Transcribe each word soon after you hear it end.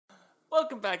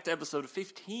Welcome back to episode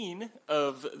 15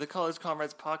 of the College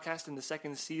Comrades podcast in the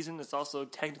second season. It's also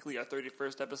technically our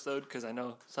 31st episode because I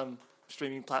know some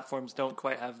streaming platforms don't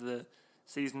quite have the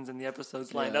seasons and the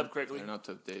episodes lined up correctly. They're not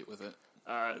up to date with it.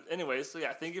 Anyways,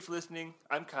 thank you for listening.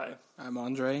 I'm Kai. I'm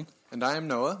Andre. And I am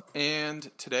Noah. And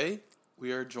today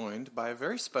we are joined by a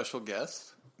very special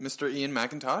guest, Mr. Ian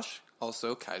McIntosh,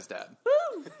 also Kai's dad.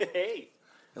 Woo! Hey.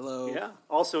 Hello. Yeah,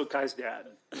 also Kai's dad.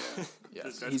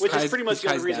 Yes. Which is pretty much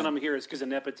the only reason I'm here is because of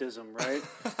nepotism, right?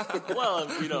 Well,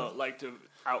 we don't like to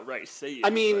outright say it. I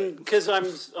mean, because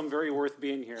I'm very worth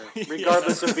being here,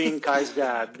 regardless of being Kai's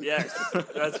dad. Yes,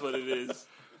 that's what it is.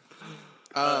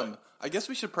 I guess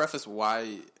we should preface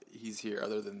why he's here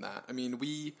other than that. I mean,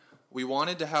 we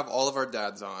wanted to have all of our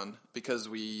dads on because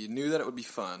we knew that it would be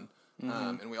fun.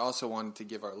 And we also wanted to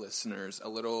give our listeners a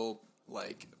little,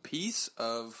 piece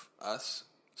of us.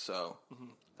 So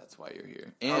that's why you're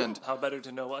here. And how better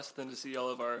to know us than to see all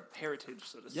of our heritage,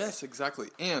 so to say. Yes, exactly.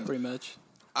 And pretty much.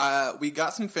 We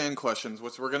got some fan questions,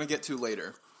 which we're going to get to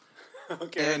later.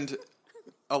 Okay. And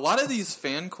a lot of these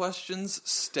fan questions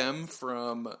stem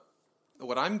from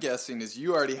what I'm guessing is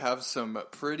you already have some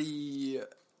pretty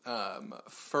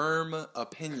firm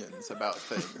opinions about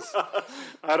things.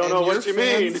 I don't know what you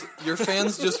mean. Your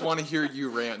fans just want to hear you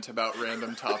rant about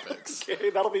random topics.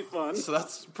 Okay, that'll be fun. So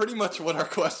that's pretty much what our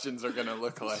questions are going to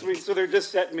look like. Sweet. So they're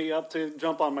just setting me up to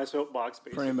jump on my soapbox,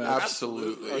 basically. Pretty much.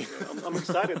 Absolutely. Okay. I'm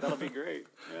excited. That'll be great.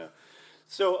 Yeah.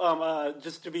 So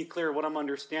just to be clear, what I'm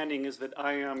understanding is that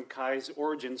I am Kai's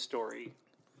origin story.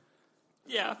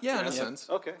 Yeah. Yeah, in a sense.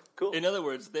 Okay, cool. In other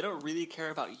words, they don't really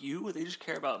care about you. They just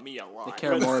care about me a lot. They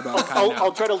care more about Kai now.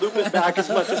 I'll try to loop it back as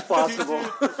much as possible.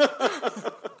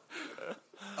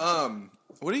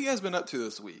 What have you guys been up to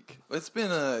this week? It's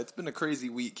been a crazy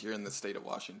week here in the state of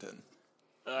Washington.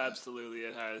 Absolutely,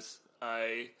 it has.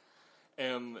 I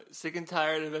am sick and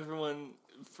tired of everyone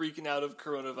freaking out of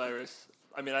coronavirus.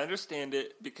 I mean, I understand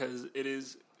it because it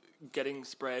is getting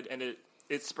spread, and it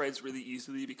spreads really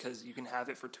easily because you can have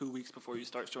it for 2 weeks before you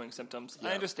start showing symptoms. Yeah.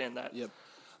 I understand that. Yep.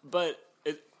 But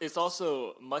it's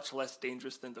also much less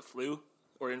dangerous than the flu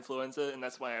or influenza, and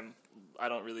that's why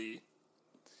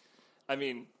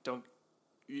don't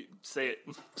say it.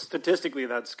 Statistically,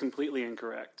 that's completely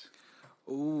incorrect.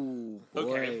 Ooh, boy.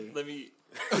 Okay, let me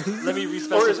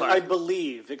re-specify. I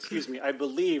believe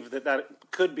that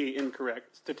could be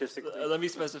incorrect statistically. Let me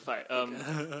specify.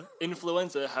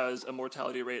 Influenza has a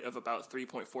mortality rate of about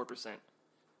 3.4%.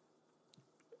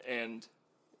 And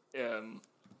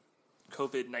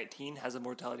COVID-19 has a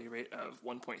mortality rate of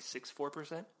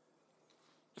 1.64%.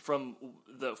 From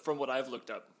what I've looked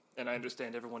up, and I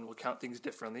understand everyone will count things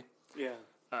differently. Yeah.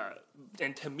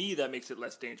 And to me, that makes it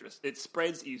less dangerous. It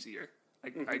spreads easier.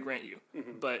 I grant you,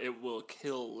 but it will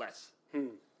kill less.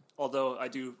 Although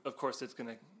of course, it's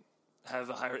going to have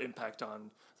a higher impact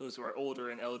on those who are older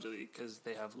and elderly because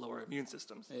they have lower immune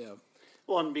systems. Yeah.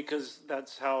 Well, and because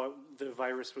that's how the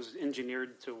virus was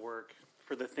engineered to work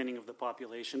for the thinning of the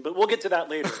population. But we'll get to that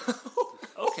later.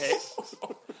 Okay.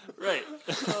 Right.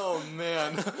 Oh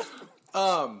man.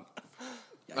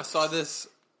 I saw this.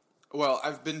 Well,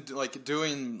 I've been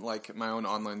doing my own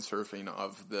online surfing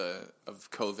of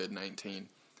COVID-19,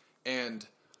 and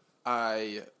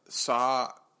I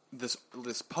saw this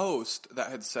post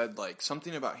that had said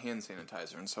something about hand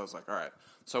sanitizer, and so I was like, all right.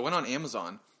 So I went on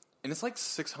Amazon, and it's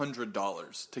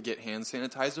 $600 to get hand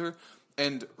sanitizer,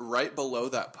 and right below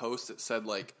that post it said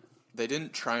they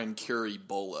didn't try and cure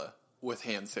Ebola with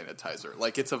hand sanitizer.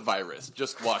 It's a virus.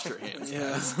 Just wash your hands.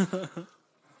 Yeah.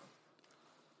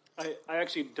 I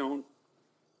actually don't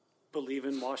believe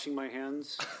in washing my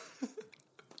hands.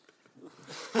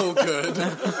 Oh, good.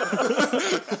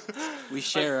 We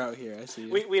share out here. I see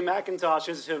you. We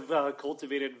Macintoshes have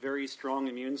cultivated very strong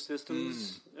immune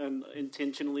systems and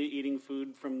intentionally eating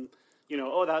food from,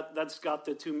 that's got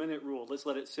the 2-minute rule. Let's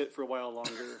let it sit for a while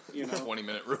longer.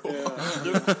 20-minute rule.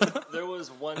 Yeah. There was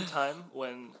one time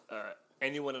when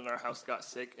anyone in our house got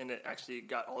sick, and it actually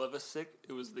got all of us sick.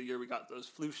 It was the year we got those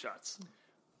flu shots.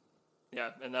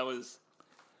 Yeah, and that was,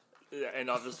 and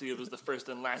obviously it was the first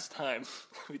and last time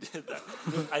we did that.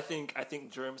 I think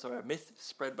germs are a myth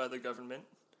spread by the government,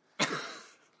 and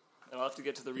I'll have to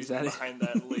get to the reason behind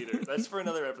that later. That's for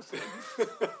another episode.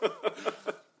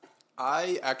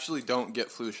 I actually don't get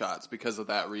flu shots because of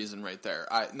that reason right there.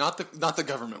 Not the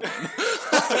government one,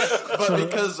 but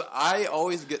because I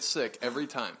always get sick every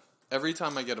time. Every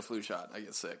time I get a flu shot, I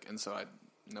get sick, and so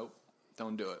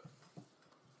don't do it.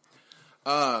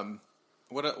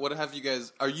 What have you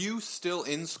guys? Are you still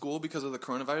in school because of the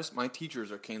coronavirus? My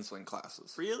teachers are canceling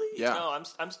classes. Really? Yeah. No,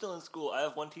 I'm still in school. I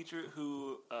have one teacher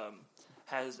who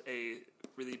has a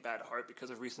really bad heart because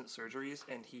of recent surgeries,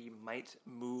 and he might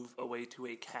move away to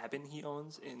a cabin he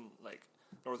owns in like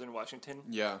northern Washington.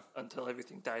 Yeah. Until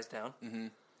everything dies down. Mm-hmm.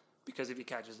 Because if he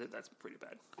catches it, that's pretty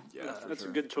bad. Yeah, that's a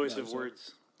good choice of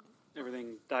words.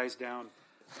 Everything dies down.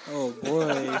 Oh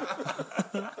boy.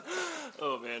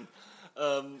 Oh man.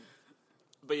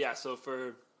 But yeah, so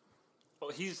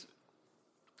he's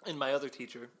and my other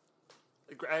teacher.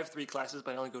 I have 3 classes,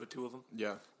 but I only go to 2 of them.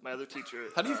 Yeah. My other teacher.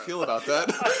 How do you feel about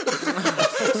that?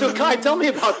 So Kai, tell me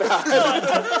about that.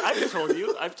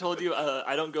 I've told you.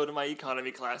 I don't go to my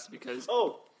economy class because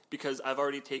I've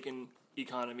already taken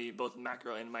economy, both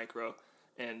macro and micro,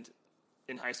 and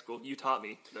in high school you taught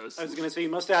me those. I was going to say you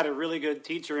must have had a really good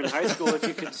teacher in high school if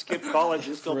you could skip college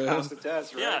and still pass the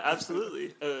test, right? Yeah,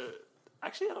 absolutely.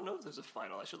 Actually, I don't know if there's a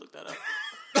final. I should look that up.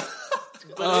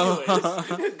 But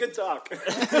anyways, good talk.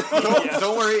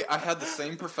 Don't worry, I had the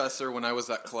same professor when I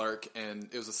was at Clark, and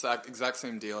it was the exact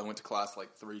same deal. I went to class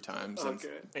like 3 times and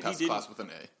passed class with an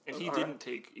A. And he didn't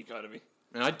take economy.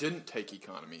 And I didn't take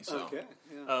economy, so. Okay.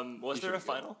 Yeah. Was there a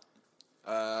final?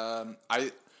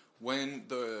 When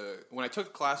I took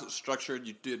the class, it was structured.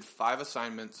 You did 5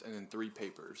 assignments and then 3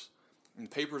 papers. And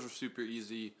papers were super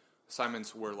easy.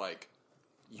 Assignments were like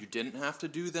you didn't have to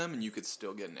do them, and you could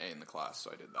still get an A in the class.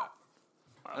 So I did that.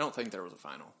 I don't think there was a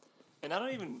final. And I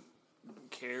don't even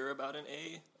care about an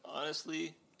A,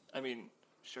 honestly. I mean,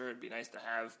 sure, it'd be nice to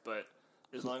have, but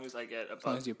as long as I get above... As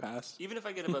long as you pass. Even if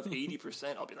I get above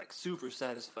 80%, I'll be, like, super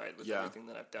satisfied with everything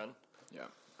that I've done. Yeah.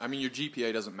 I mean, your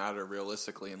GPA doesn't matter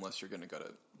realistically unless you're going to go to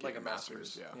get like your a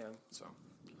master's. Yeah. So,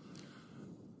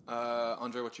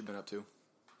 Andre, what you been up to?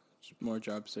 Just more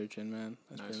job searching, man.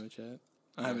 That's pretty much it.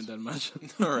 I haven't done much.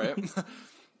 All right.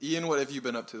 Ian, what have you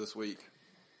been up to this week?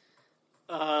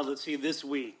 Let's see, this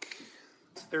week.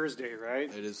 It's Thursday, right?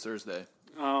 It is Thursday.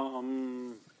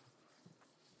 So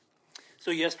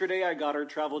yesterday I got our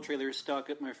travel trailer stuck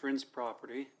at my friend's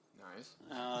property. Nice.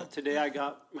 Today I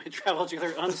got my travel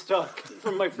trailer unstuck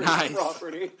from my friend's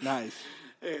property. Nice.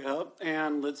 Yeah.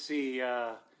 And let's see,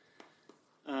 day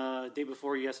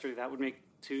before yesterday, that would make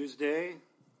Tuesday.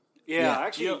 Yeah,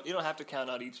 actually... You don't have to count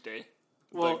out each day.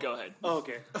 Well, but go ahead.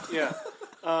 Okay, yeah.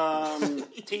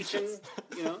 Teaching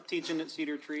at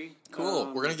Cedar Tree. Cool.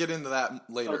 We're going to get into that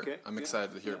later. Okay. I'm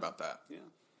excited to hear about that. Yeah.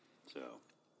 So.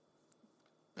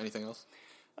 Anything else?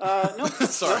 No.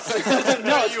 Sorry.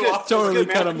 No, it's good. Totally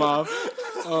cut him off.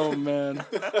 Oh, man.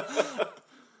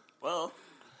 Well,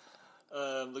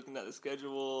 looking at the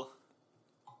schedule.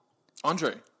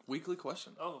 Andre, weekly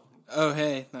question. Oh,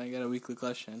 hey. Now I got a weekly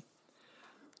question.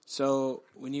 So,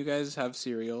 when you guys have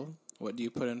cereal, what do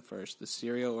you put in first, the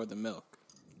cereal or the milk?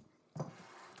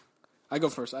 I go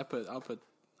first. I put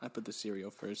the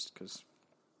cereal first because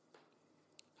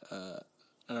I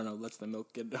don't know, lets the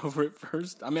milk get over it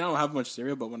first. I mean, I don't have much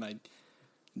cereal, but when I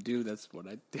do, that's what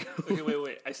I do. Okay,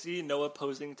 wait. I see Noah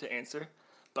posing to answer,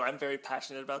 but I'm very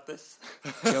passionate about this.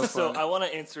 So I want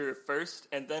to answer first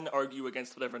and then argue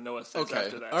against whatever Noah says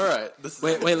after that. All right.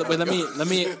 Wait.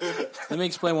 Let me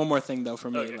explain one more thing though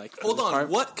for me. Okay. Like, Hold on.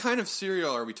 What kind of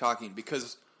cereal are we talking?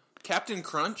 Because Captain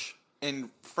Crunch and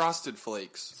Frosted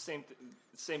Flakes,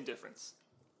 Same difference.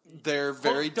 they're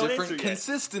very don't different answer yet.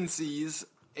 consistencies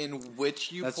in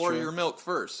which you That's pour true. your milk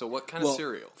first. So what kind of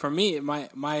cereal? For me,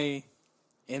 my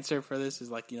answer for this is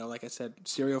like I said,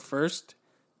 cereal first,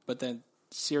 but then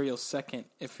cereal second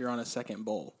if you're on a second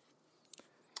bowl.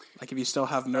 Like if you still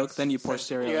have milk, then you pour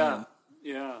cereal in.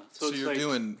 Yeah. So you're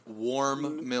doing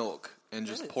warm milk and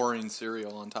just pouring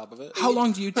cereal on top of it? How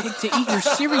long do you take to eat your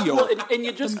cereal? Well, and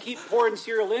you just keep pouring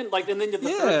cereal in, and then the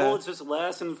third bowl is just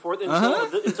less, and the fourth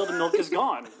until the milk is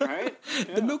gone, right?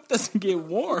 Yeah. The milk doesn't get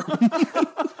warm.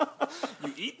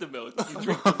 You eat the milk. You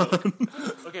drink the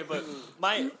milk. Okay, but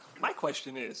my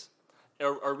question is,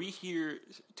 are we here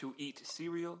to eat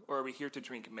cereal, or are we here to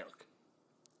drink milk?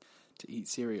 To eat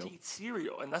cereal. To eat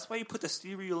cereal, and that's why you put the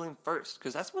cereal in first,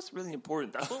 because that's what's really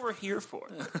important. That's what we're here for.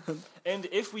 And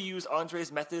if we use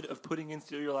Andre's method of putting in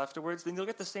cereal afterwards, then you'll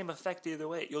get the same effect either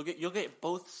way. You'll get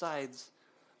both sides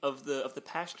of the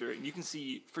pasture, and you can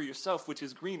see for yourself which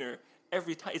is greener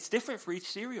every time. It's different for each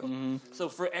cereal. Mm-hmm. So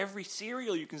for every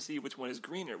cereal, you can see which one is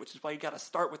greener, which is why you got to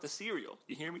start with the cereal.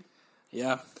 You hear me?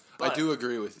 Yeah. I do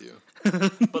agree with you.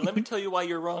 But let me tell you why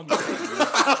you're wrong.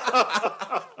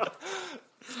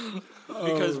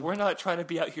 Because we're not trying to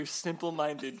be out here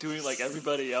simple-minded, doing like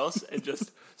everybody else, and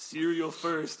just cereal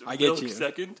first, milk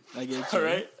second. I get you. All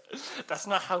right, that's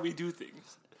not how we do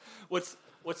things. What's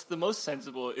the most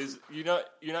sensible is you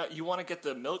want to get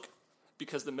the milk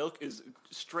because the milk is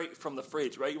straight from the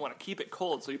fridge, right? You want to keep it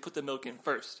cold, so you put the milk in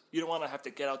first. You don't want to have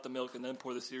to get out the milk and then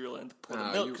pour the cereal and pour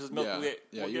the milk because the milk will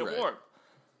get warm.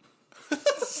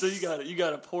 So you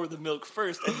gotta pour the milk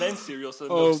first and then cereal so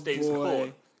the Oh, milk stays boy.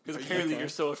 cold. Because apparently okay? you're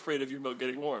so afraid of your milk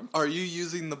getting warm. Are you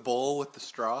using the bowl with the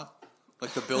straw?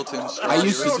 Like the built-in straw? I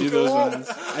used to so do those cool. ones.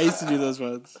 I used to do those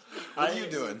ones What are you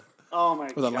doing? Oh my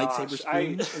with a gosh. lightsaber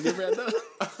spoon. Have you ever had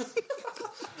that?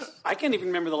 I can't even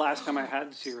remember the last time I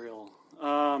had cereal.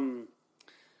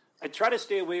 I try to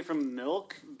stay away from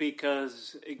milk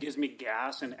because it gives me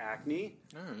gas and acne.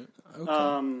 All right.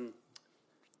 Okay.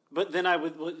 But then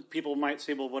people might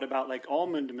say, well, what about like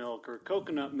almond milk or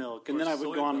coconut milk? And Or then I would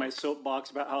soy go on my milk. soapbox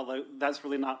about how like, that's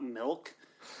really not milk.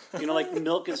 You know, like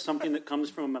milk is something that comes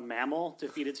from a mammal to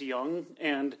feed its young,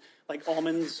 and like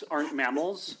almonds aren't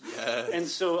mammals. Yes. And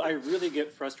so I really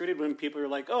get frustrated when people are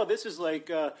like, "Oh, this is like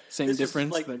Same this is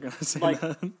difference. like, They're gonna say like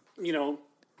that. you know,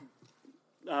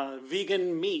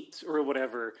 vegan meat or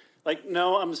whatever." Like,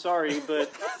 no, I'm sorry,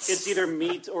 but it's either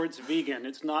meat or it's vegan.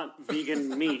 It's not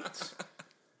vegan meat.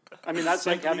 I mean, that's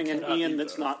like Simply having an cannot Ian be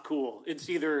that's both. not cool. It's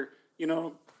either,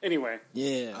 anyway.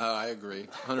 Yeah. I agree,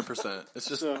 100%. It's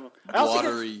just So, I also get-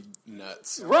 watery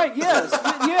nuts. Right, yes,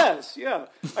 yes, yeah.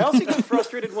 I also get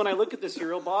frustrated when I look at the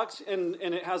cereal box and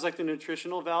it has like the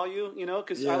nutritional value,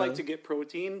 because I Yeah. like to get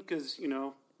protein because,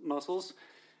 muscles.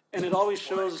 And it always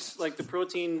shows like the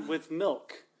protein with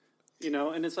milk,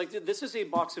 and it's like, dude, this is a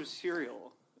box of cereal.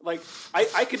 Like,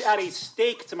 I could add a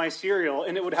steak to my cereal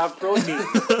and it would have protein,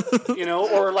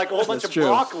 or like a whole bunch That's of true.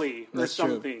 broccoli or That's true.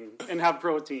 something and have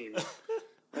protein.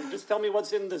 Like, just tell me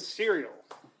what's in the cereal.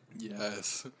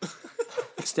 Yes.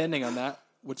 Extending on that,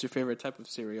 what's your favorite type of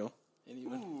cereal?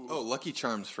 Anyone? Oh, Lucky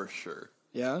Charms for sure.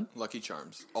 Yeah. Lucky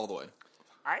Charms, all the way.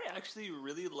 I actually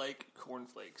really like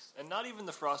cornflakes, and not even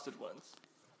the frosted ones.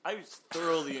 I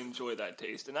thoroughly enjoy that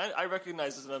taste, and I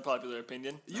recognize this is an unpopular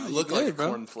opinion. You look good, like a bro.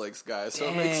 cornflakes guy, so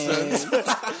it makes Dang.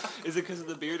 sense. Is it because of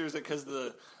the beard, or is it because of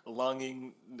the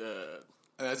longing,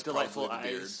 That's delightful probably the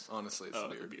beard. eyes? Honestly, it's Oh,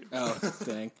 the the beard. beard. Oh,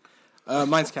 dang.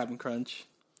 Mine's Captain Crunch.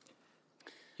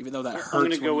 Even though that I'm hurts going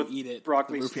to when go you with eat it,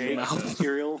 broccoli the roof of your steak mouth.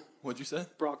 cereal. What'd you say?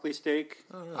 Broccoli steak.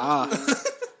 Ah.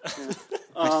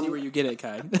 I see where you get it,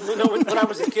 Kai. No, when I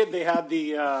was a kid, they had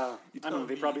the, I don't know,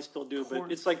 they probably still do, but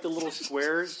corn it's like the little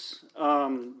squares,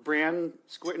 brand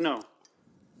square, no.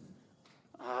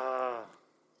 I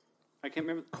can't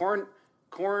remember.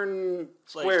 Corn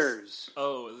squares.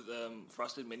 Oh,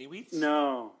 frosted mini wheats.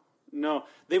 No.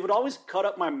 They would always cut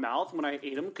up my mouth when I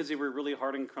ate them because they were really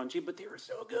hard and crunchy, but they were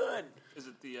so good. Is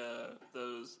it the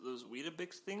those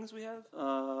Weetabix things we have?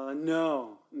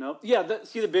 No. Yeah,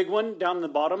 see the big one down the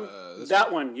bottom?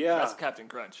 That one, yeah. That's Captain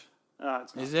Crunch.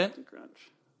 It's not Is it? Captain Crunch.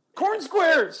 Corn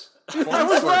squares! I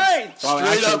was right! Wow, it Straight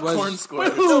actually up was- corn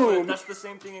squares. Boom! That's the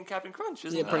same thing in Captain Crunch,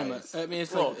 isn't Yeah, it? pretty Nice. much. I mean,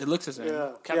 it's Well, like, it looks the same. Yeah.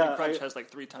 Captain Crunch has like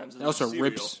 3 times as It also much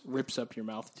cereal. rips up your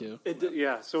mouth too.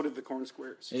 Yeah, so did the corn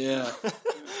squares. Yeah.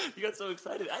 You got so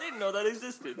excited. I didn't know that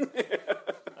existed.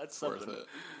 That's Worth something.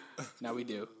 it. Now we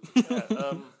do.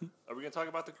 Are we going to talk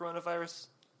about the coronavirus?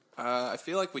 I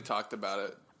feel like we talked about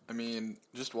it. I mean,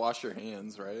 just wash your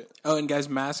hands, right? Oh, and guys,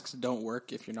 masks don't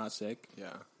work if you're not sick.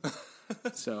 Yeah.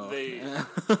 So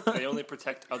They only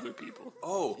protect other people.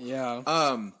 Oh. yeah.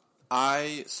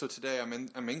 So today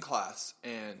I'm in class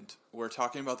and we're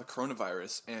talking about the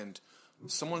coronavirus and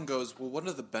someone goes, "Well, what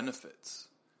are the benefits?"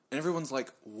 And everyone's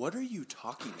like, "What are you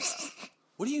talking about?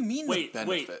 What do you mean Wait, the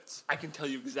wait. benefits?" I can tell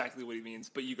you exactly what he means,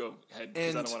 but you go ahead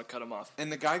because I And- don't want to cut him off. And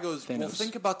the guy goes, "Well, Thanos.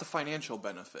 think about the financial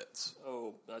benefits."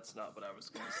 Oh, that's not what I was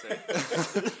going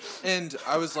to say. And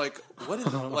I was like, "What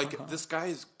is like this guy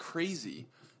is crazy."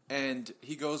 And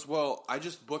he goes, "Well, I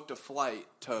just booked a flight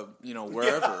to,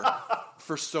 wherever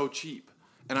for so cheap."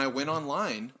 And I went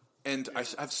online and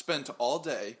I've spent all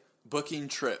day booking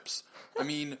trips. I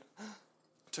mean,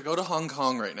 to go to Hong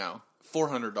Kong right now,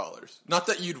 $400. Not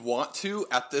that you'd want to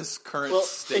at this current Well,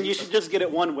 state. and you should just get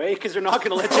it one way because they're not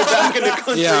going to let you back in the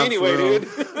country Yeah, anyway, for real.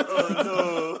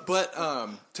 dude. But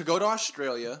to go to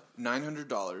Australia,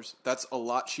 $900. That's a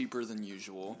lot cheaper than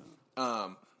usual.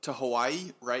 To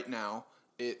Hawaii right now,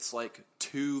 it's like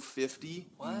 $250.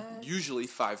 Usually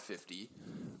 $550.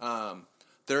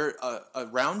 A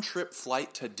round trip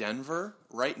flight to Denver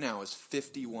right now is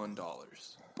 $51.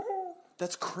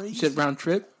 That's crazy. You said round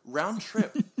trip. Round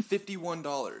trip,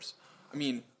 $51. I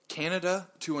mean, Canada,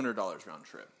 $200 round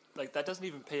trip. Like, that doesn't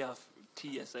even pay off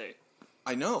TSA.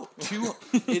 I know.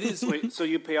 It is. Wait, so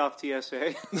you pay off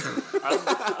TSA?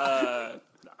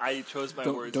 I chose my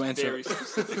Don't- words don't answer. very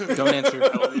specifically. Don't answer.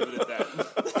 I will leave it at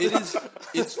that.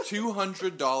 It's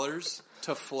 $200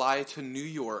 to fly to New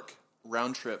York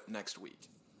round trip next week.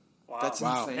 Wow. That's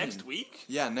Wow. insane. Next week?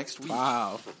 Yeah, next week.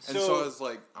 Wow. And so I was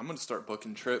like, I'm gonna start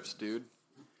booking trips, dude.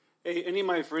 Hey, any of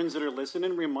my friends that are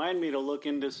listening, remind me to look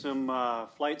into some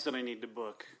flights that I need to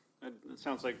book. It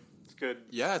sounds like it's good.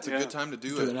 Yeah, it's a good time to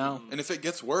do Do it. it now. And if it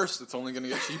gets worse, it's only going to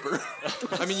get cheaper.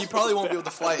 I mean, you probably won't be able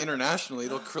to fly internationally.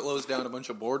 They'll close down a bunch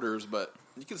of borders, but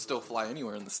you can still fly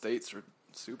anywhere in the States for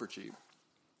super cheap.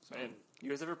 And you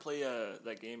guys ever play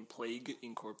that game Plague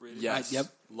Incorporated? Yes. Yep.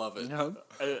 Love it. No.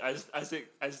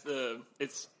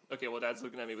 It's okay. Well, Dad's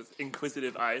looking at me with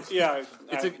inquisitive eyes. Yeah,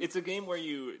 It's a game where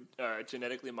you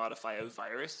genetically modify a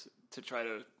virus to try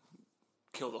to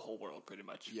kill the whole world, pretty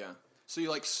much. Yeah. So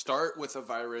you start with a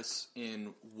virus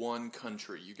in one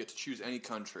country. You get to choose any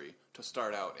country to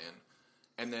start out in,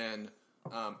 and then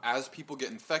as people get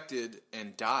infected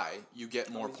and die, you get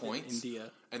more points.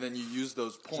 India. And then you use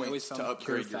those points always to some upgrade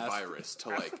cure your fast. virus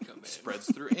to spreads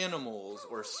through animals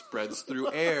or spreads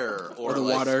through air or the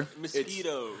water.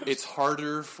 Mosquitoes. It's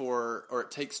harder or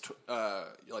it takes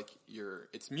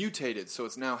it's mutated, so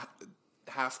it's now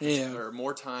or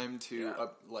more time to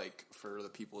for the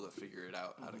people to figure it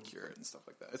out, how to cure it and stuff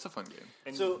like that. It's a fun game.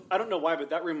 And So I don't know why, but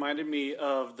that reminded me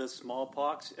of the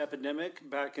smallpox epidemic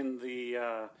back in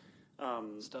the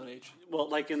Stone Age. well,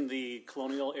 like in the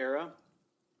colonial era,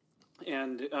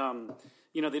 and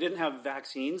they didn't have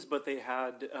vaccines, but they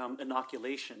had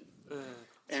inoculation,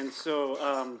 and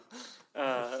so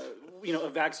a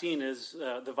vaccine is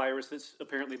the virus that's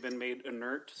apparently been made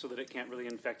inert so that it can't really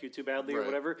infect you too badly or Right.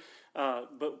 whatever.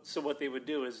 But so what they would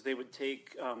do is they would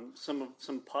take some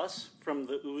pus from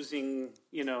the oozing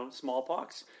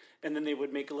smallpox. And then they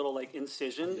would make a little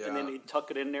incision, and then Yeah. they'd tuck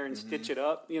it in there and stitch it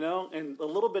up, and a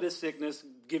little bit of sickness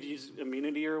gives you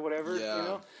immunity or whatever,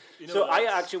 Yeah. So I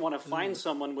actually want to find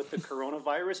someone with the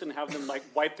coronavirus and have them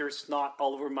wipe their snot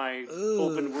all over my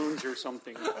open wounds or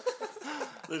something.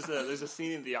 There's a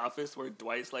scene in The Office where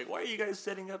Dwight's like, "Why are you guys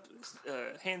setting up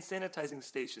hand sanitizing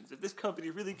stations? If this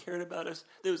company really cared about us,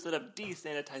 they would set up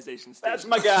desanitization stations." That's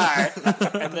my guy.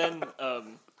 And then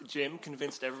Jim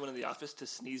convinced everyone in the office to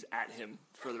sneeze at him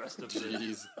for the rest of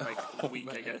Jeez. the week,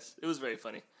 I guess. It was very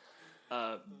funny.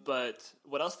 But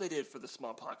what else they did for the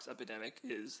smallpox epidemic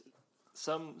is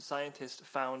some scientists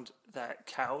found that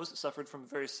cows suffered from a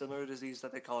very similar disease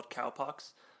that they called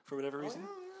cowpox for whatever reason.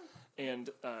 And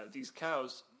these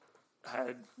cows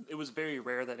it was very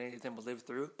rare that any of them would live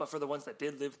through it, but for the ones that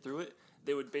did live through it,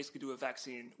 they would basically do a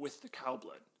vaccine with the cow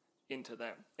blood into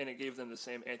them, and it gave them the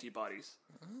same antibodies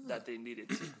that they needed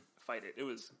to fight it. It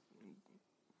was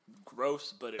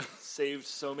gross, but it saved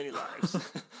so many lives.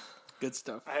 Good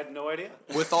stuff. I had no idea.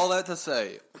 With all that to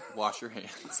say, wash your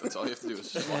hands. That's all you have to do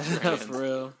is just wash your hands. For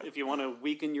real. If you want to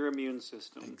weaken your immune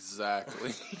system.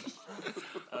 Exactly.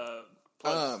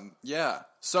 Plus, Yeah.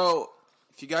 So,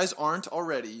 if you guys aren't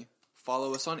already,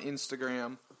 follow us on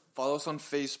Instagram, follow us on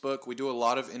Facebook. We do a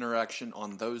lot of interaction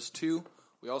on those two.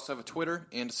 We also have a Twitter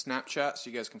and a Snapchat, so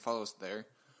you guys can follow us there.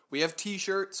 We have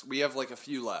T-shirts. We have a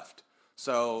few left.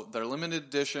 So, they're limited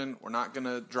edition. We're not going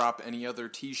to drop any other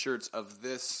T-shirts of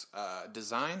this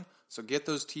design. So, get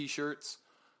those T-shirts.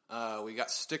 We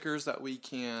got stickers that we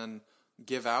can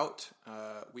give out.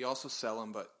 We also sell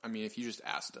them, but, if you just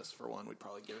asked us for one, we'd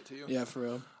probably give it to you. Yeah, for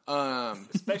real.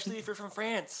 especially if you're from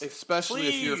France. Especially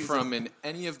if you're Please. from in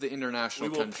any of the international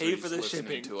We will countries pay for the listening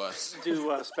shipping. to us.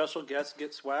 Do special guests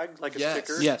get swag, like a Yes.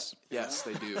 sticker? Yes. Yes,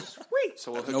 they do. Sweet.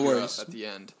 So we'll hook No you worries. up at the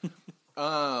end.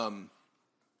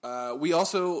 We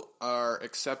also are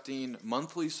accepting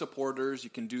monthly supporters. You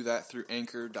can do that through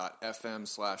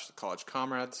anchor.fm/the College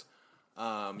Comrades.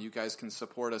 You guys can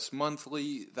support us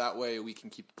monthly. That way we can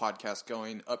keep the podcast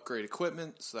going, upgrade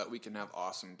equipment so that we can have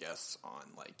awesome guests on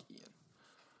like Ian.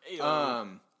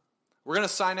 Ayo. We're going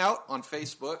to sign out on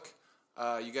Facebook.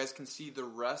 You guys can see the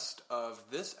rest of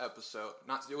this episode.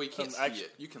 You can't see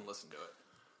it. You can listen to it.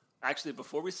 Actually,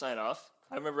 before we sign off,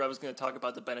 I remember I was going to talk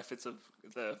about the benefits of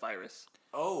the virus.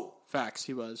 Oh. Facts,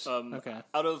 he was. Okay.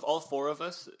 Out of all four of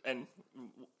us, and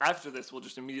after this, we'll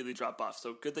just immediately drop off.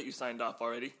 So good that you signed off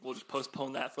already. We'll just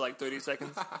postpone that for 30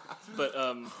 seconds. But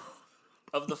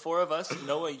of the four of us,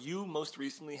 Noah, you most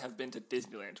recently have been to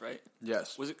Disneyland, right?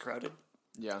 Yes. Was it crowded?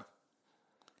 Yeah.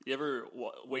 You ever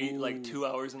wait 2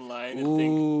 hours in line and Ooh.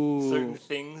 think certain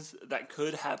things that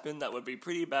could happen that would be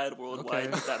pretty bad worldwide,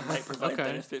 Okay. but that might provide Okay.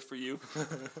 benefit for you?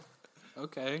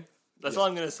 Okay. That's all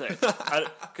I'm going to say.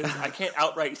 Because I can't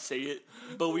outright say it,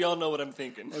 but we all know what I'm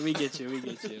thinking. We get you. We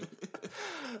get you.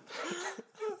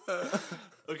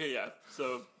 Okay, yeah.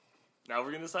 So now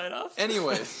we're going to sign off?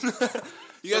 Anyways,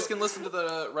 you guys can listen to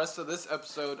the rest of this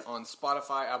episode on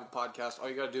Spotify, Apple Podcast. All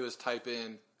you got to do is type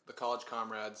in The College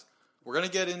Comrades. We're going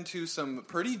to get into some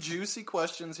pretty juicy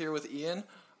questions here with Ian.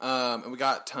 And we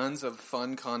got tons of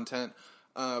fun content,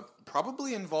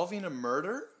 probably involving a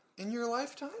murder in your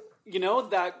lifetime.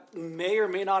 that may or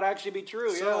may not actually be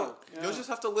true. So yeah. you'll just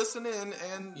have to listen in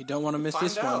and You don't want to miss find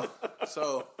this one. out.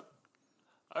 So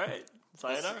All right.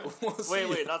 Sayonara. We'll see.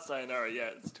 Wait, not sayonara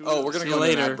yet. It's too we're gonna See go you into an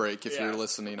later. ad break if Yeah. you're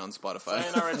listening on Spotify.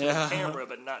 sayonara to Yeah. the camera,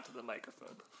 but not to the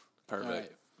microphone. Perfect. All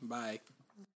right. Bye.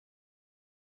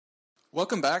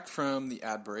 Welcome back from the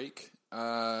ad break.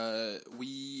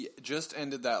 We just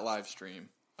ended that live stream.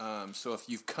 So if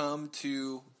you've come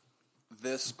to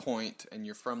this point and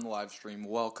you're from the live stream,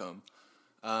 welcome.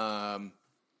 You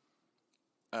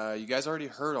guys already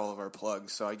heard all of our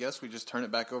plugs, so I guess we just turn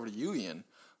it back over to you, Ian.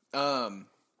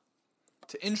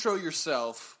 To intro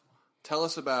yourself, tell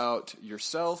us about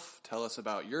yourself, tell us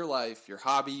about your life, your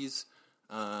hobbies.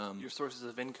 Your sources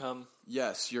of income.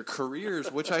 Yes, your careers,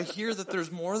 which I hear that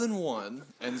there's more than one,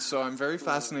 and so I'm very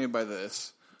fascinated by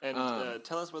this. And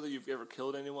tell us whether you've ever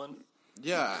killed anyone.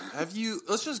 Yeah, have you?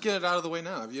 Let's just get it out of the way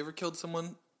now. Have you ever killed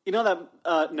someone? No.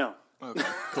 Okay,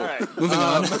 cool. All right. Moving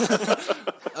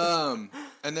on.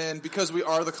 And then, because we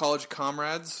are the college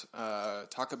comrades,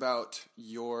 talk about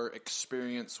your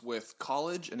experience with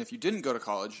college, and if you didn't go to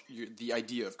college, the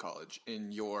idea of college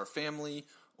in your family,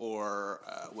 or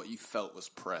what you felt was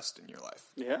pressed in your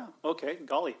life. Yeah. Okay.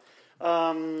 Golly.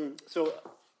 So,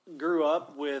 grew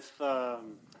up with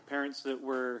parents that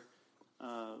were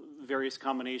various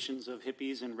combinations of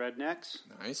hippies and rednecks.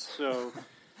 Nice. So,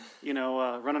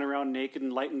 running around naked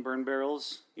and lighting burn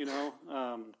barrels.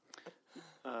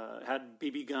 Had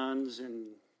BB guns and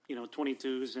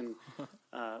 22s, and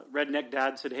redneck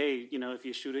dad said, "Hey, if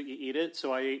you shoot it, you eat it."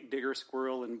 So I ate digger,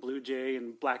 squirrel, and blue jay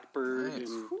and blackbird,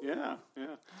 Nice.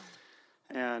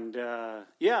 and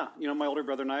and my older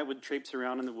brother and I would traipse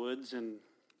around in the woods, and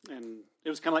it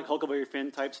was kind of like Huckleberry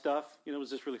Finn type stuff. It was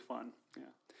just really fun.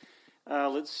 Yeah.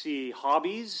 Let's see,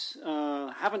 hobbies.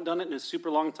 Haven't done it in a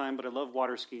super long time, but I love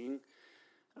water skiing.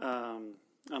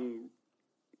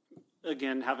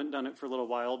 Again, haven't done it for a little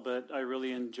while, but I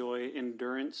really enjoy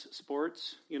endurance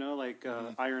sports, like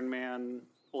Ironman,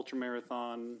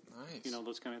 ultramarathon, Nice.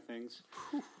 Those kind of things.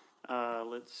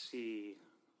 Let's see.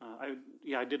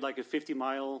 I did like a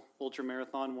 50-mile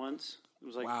ultramarathon once. It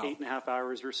was like Wow. 8.5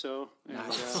 hours or so. And,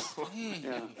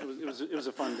 it was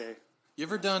a fun day. You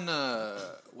ever done,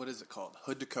 what is it called?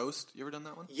 Hood to Coast? You ever done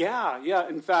that one? Yeah.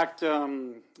 In fact,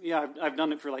 I've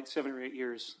done it for like 7 or 8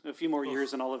 years. A few more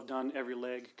years, and I'll have done every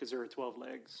leg because there are 12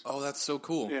 legs. Oh, that's so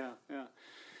cool. Yeah.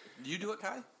 Do you do it,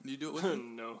 Kai? Do you do it with me?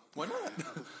 No. Why not?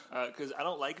 Because I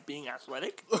don't like being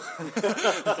athletic.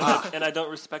 and I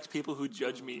don't respect people who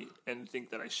judge me and think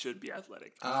that I should be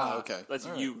athletic. Okay. Let's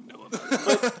All right. you know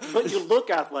about it. But you look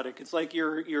athletic. It's like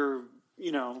you're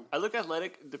I look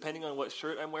athletic depending on what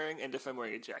shirt I'm wearing and if I'm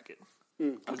wearing a jacket.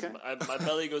 'Cause okay. my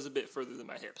belly goes a bit further than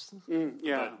my hips.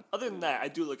 Yeah. But other than that, I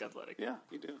do look athletic. Yeah,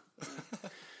 you do. Yeah.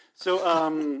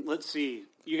 So, let's see.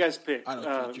 You guys pick. I don't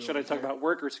judge you Should I over talk here. about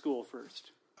work or school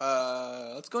first?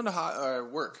 Let's go into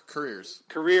work, careers.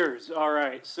 Careers. All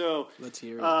right. So, Let's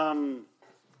hear it.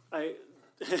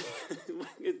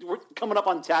 we're coming up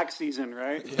on tax season,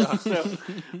 right? Yeah. So,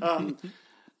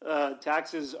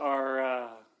 taxes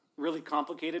are really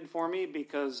complicated for me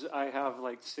because I have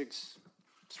like 6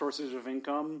 sources of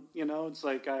income. It's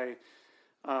like I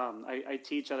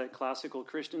teach at a classical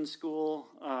Christian school.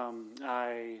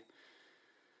 I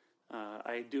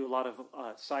do a lot of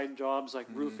side jobs like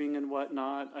roofing and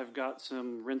whatnot. I've got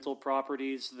some rental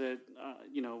properties that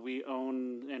we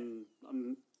own and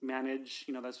manage.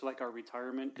 That's like our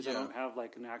retirement because I don't have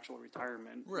like an actual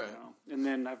retirement. Right. And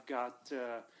then I've got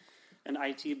an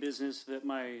IT business that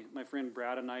my friend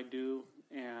Brad and I do,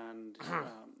 and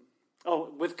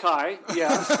with Kai,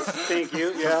 yeah, thank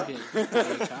you, yeah.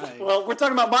 Kai. Well, we're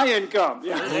talking about my income.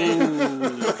 Yeah.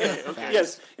 Okay.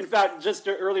 Yes. In fact, just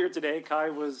earlier today,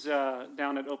 Kai was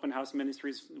down at Open House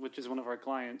Ministries, which is one of our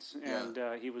clients, and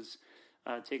he was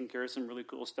taking care of some really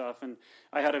cool stuff. And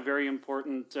I had a very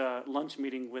important lunch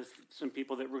meeting with some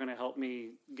people that were going to help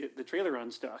me get the trailer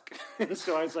unstuck. And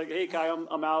so I was like, "Hey, Kai,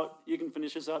 I'm out. You can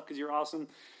finish this up because you're awesome."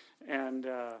 And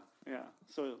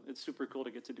so it's super cool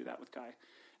to get to do that with Kai.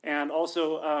 And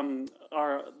also,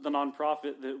 the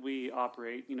nonprofit that we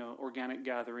operate, Organic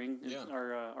Gathering, is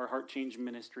our Heart Change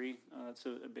Ministry. That's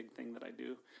a big thing that I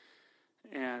do.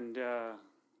 And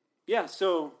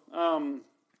so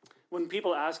when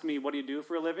people ask me, "What do you do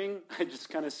for a living?" I just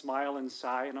kind of smile and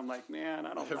sigh, and I'm like, "Man,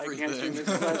 I don't like answering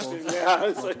this question." Yeah,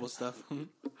 it's like, Multiple stuff.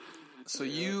 So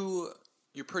you're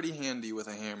pretty handy with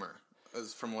a hammer,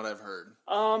 as from what I've heard.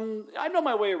 I know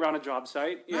my way around a job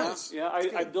site. Yeah, Nice. yeah.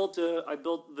 I built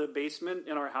the basement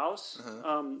in our house.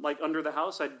 Like under the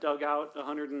house, I dug out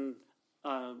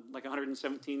like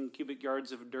 117 cubic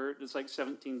yards of dirt. It's like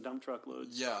 17 dump truck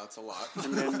loads. Yeah, that's a lot.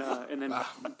 And then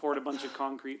poured a bunch of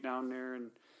concrete down there.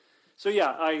 And so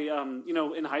yeah, I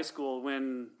in high school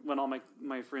when all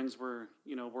my friends were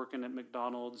working at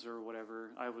McDonald's or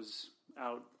whatever, I was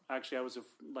out. Actually, I was a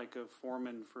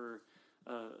foreman for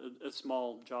a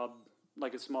small job,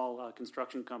 like a small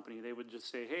construction company. They would just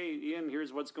say, "Hey, Ian,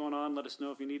 here's what's going on. Let us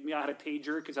know if you need me." I had a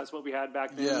pager because that's what we had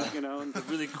back then. Yeah. And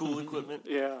Really cool equipment.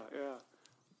 yeah.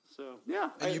 So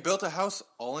yeah, And you built a house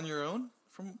all on your own,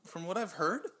 from what I've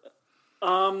heard.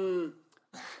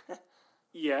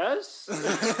 Yes.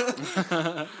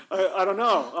 I don't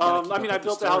know. I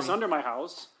built a house under my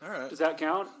house. All right. Does that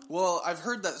count? Well, I've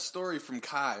heard that story from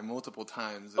Kai multiple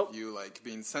times of you like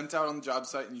being sent out on the job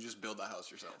site and you just build a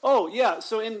house yourself. Oh yeah.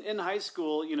 So in high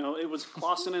school, it was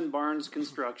Clausen and Barnes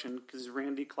Construction because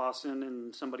Randy Clausen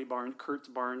and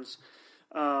Kurt Barnes,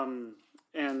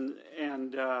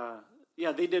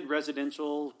 they did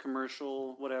residential,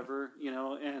 commercial, whatever,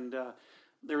 and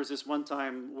there was this one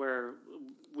time where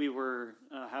we were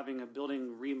having a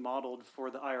building remodeled for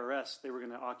the IRS. They were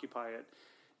going to occupy it.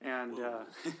 And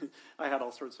I had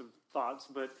all sorts of thoughts,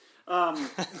 but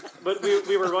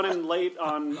we were running late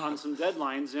on some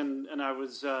deadlines, and I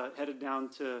was headed down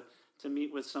to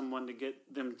meet with someone to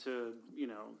get them to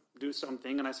do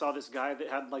something. And I saw this guy that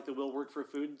had like the "Will Work for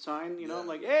Food" sign. I'm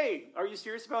like, "Hey, are you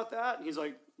serious about that?" And he's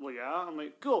like, "Well, yeah." I'm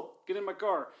like, "Cool, get in my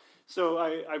car." So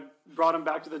I brought him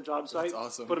back to the job site. That's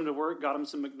awesome. Put him to work, got him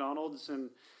some McDonald's, and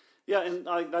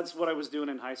that's what I was doing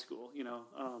in high school.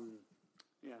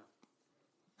 Yeah.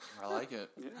 I like it.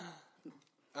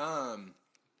 Yeah.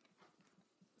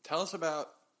 Tell us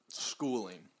about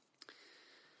schooling.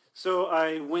 So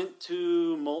I went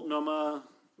to Multnomah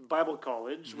Bible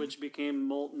College, which became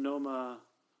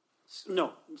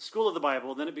School of the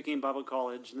Bible. Then it became Bible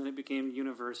College, and then it became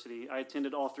university. I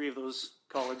attended all three of those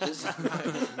colleges,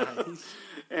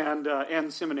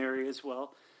 and seminary as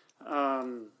well.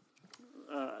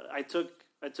 I took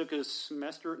a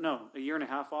year and a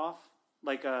half off,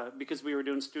 because we were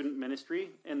doing student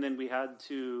ministry, and then we had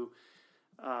to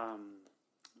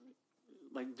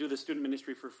do the student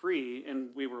ministry for free,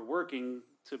 and we were working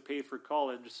to pay for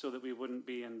college so that we wouldn't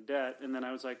be in debt. And then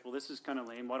I was like, well, this is kind of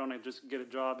lame. Why don't I just get a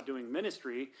job doing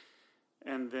ministry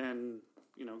and then,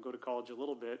 go to college a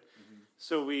little bit. Mm-hmm.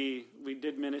 So we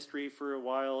did ministry for a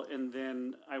while, and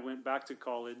then I went back to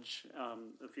college a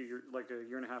year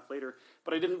and a half later.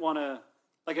 But I didn't want to,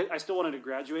 I still wanted to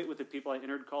graduate with the people I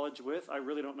entered college with. I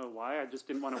really don't know why. I just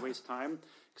didn't want to waste time.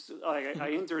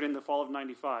 I entered in the fall of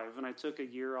 95, and I took a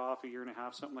year off, a year and a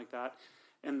half, something like that.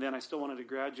 And then I still wanted to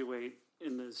graduate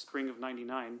in the spring of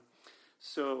 99.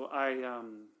 So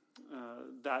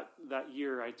that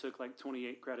year I took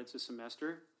 28 credits a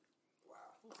semester.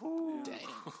 Wow. Dang.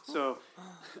 So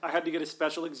I had to get a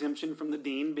special exemption from the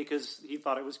dean because he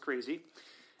thought I was crazy.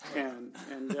 And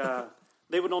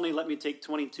they would only let me take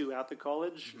 22 at the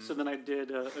college. Mm-hmm. So then I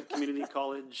did a community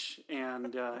college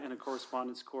and a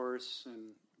correspondence course.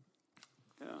 And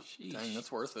Dang,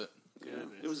 that's worth it. Yeah,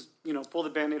 it was, pull the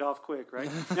Band-Aid off quick, right?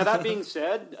 Now, that being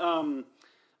said, one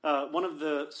of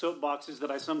the soapboxes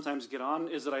that I sometimes get on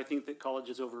is that I think that college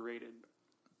is overrated.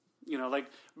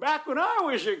 Back when I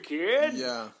was a kid,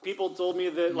 people told me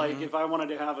that, if I wanted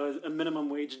to have a minimum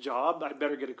wage job, I'd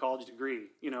better get a college degree,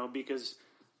 because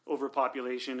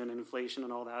overpopulation and inflation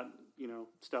and all that,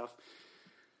 stuff.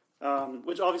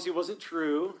 Which obviously wasn't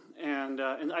true. And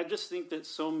I just think that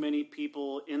so many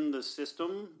people in the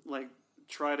system,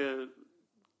 try to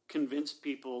convince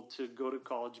people to go to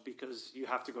college because you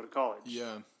have to go to college.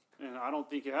 Yeah. And I don't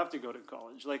think you have to go to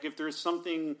college. If there's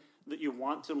something that you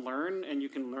want to learn and you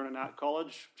can learn it at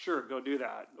college, sure, go do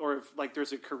that. Or if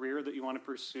there's a career that you want to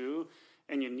pursue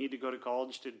and you need to go to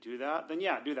college to do that, then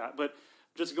yeah, do that. But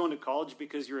just going to college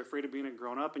because you're afraid of being a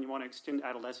grown-up and you want to extend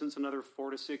adolescence another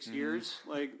 4 to 6 years,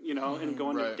 and go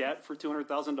into debt for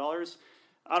 $200,000,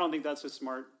 I don't think that's a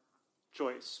smart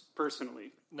choice,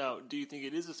 personally. Now, do you think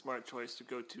it is a smart choice to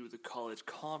go to the college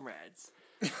Comrades?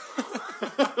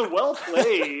 Well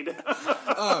played.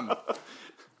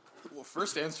 Well,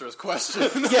 first answer his question.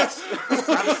 Yes.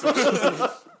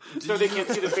 So they can't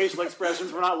see the facial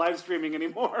expressions. We're not live streaming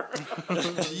anymore.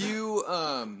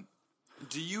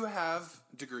 Do you have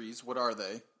degrees? What are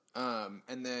they?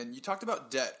 And then you talked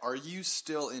about debt. Are you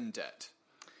still in debt?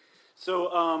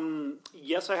 So,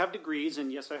 yes, I have degrees,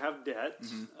 and yes, I have debt.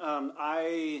 Mm-hmm.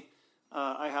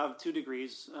 I have 2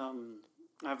 degrees.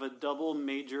 I have a double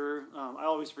major. I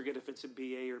always forget if it's a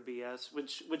BA or BS,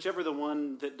 whichever the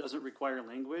one that doesn't require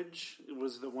language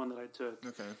was the one that I took.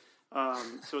 Okay.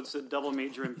 So it's a double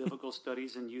major in biblical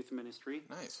studies and youth ministry.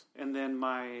 Nice. And then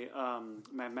my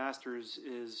my master's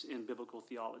is in biblical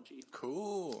theology.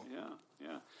 Cool. Yeah.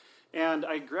 And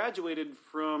I graduated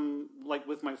from, like,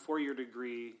 with my 4-year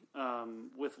degree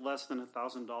with less than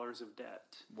 $1,000 of debt.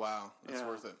 Wow, that's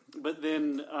worth it. But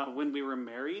then when we were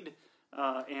married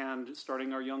and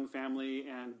starting our young family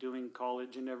and doing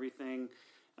college and everything,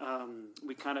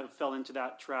 we kind of fell into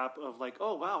that trap of like,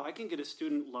 oh, wow, I can get a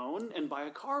student loan and buy a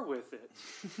car with it.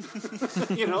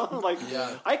 You know, like,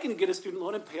 I can get a student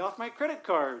loan and pay off my credit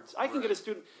cards. I can get a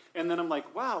student, and then I'm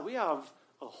like, wow, we have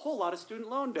a whole lot of student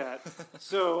loan debt.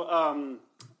 So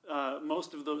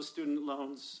most of those student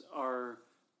loans are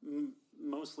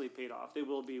mostly paid off. They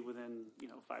will be within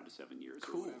 5 to 7 years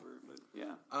or whatever. But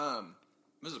yeah.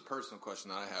 This is a personal question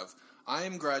that I have. I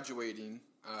am graduating.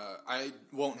 I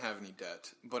won't have any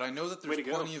debt, but I know that there's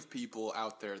plenty of people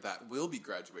out there that will be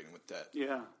graduating with debt.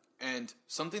 Yeah. And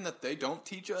something that they don't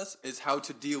teach us is how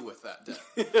to deal with that debt.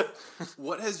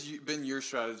 What has been your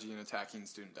strategy in attacking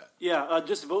student debt? Yeah,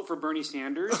 just vote for Bernie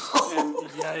Sanders. And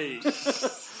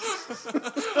Yikes.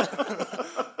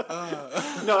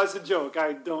 no, it's a joke.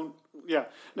 I don't. Yeah.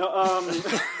 No. I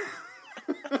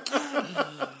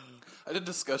had a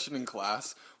discussion in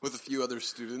class with a few other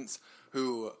students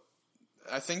who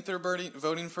I think they're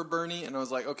voting for Bernie, and I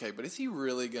was like, okay, but is he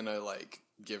really gonna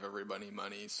give everybody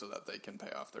money so that they can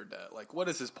pay off their debt? Like, what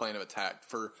is his plan of attack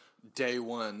for day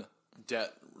one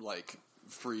debt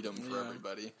freedom for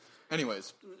everybody?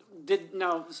 Anyways,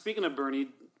 now speaking of Bernie,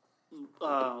 the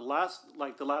last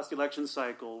election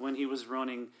cycle when he was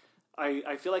running,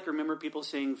 I feel like I remember people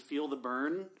saying "feel the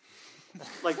burn."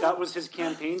 Like that was his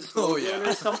campaign slogan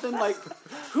or something. Like,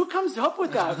 who comes up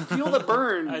with that? Feel the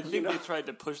burn. I think they tried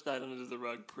to push that under the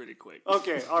rug pretty quick.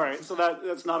 Okay, all right. So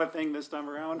that's not a thing this time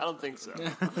around? I don't think so.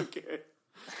 Okay.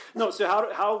 No, so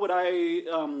how would I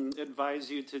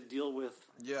advise you to deal with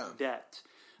debt?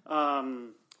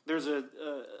 There's a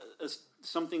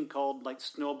something called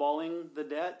snowballing the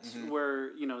debt,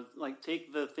 where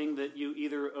take the thing that you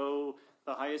either owe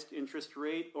the highest interest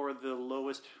rate or the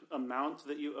lowest amount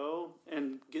that you owe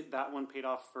and get that one paid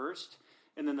off first.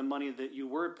 And then the money that you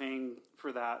were paying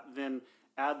for that, then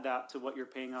add that to what you're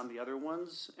paying on the other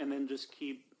ones. And then just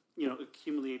keep,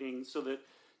 accumulating so that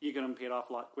you get them paid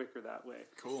off a lot quicker that way.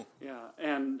 Cool. Yeah.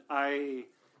 And I,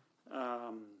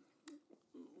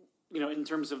 in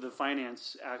terms of the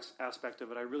finance aspect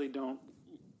of it, I really don't,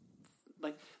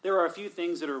 there are a few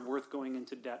things that are worth going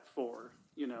into debt for.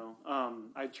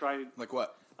 I tried... Like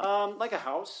what? Like a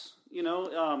house,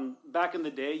 back in the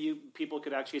day, people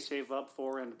could actually save up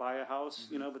for and buy a house,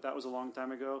 but that was a long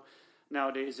time ago.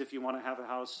 Nowadays, if you want to have a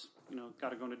house, got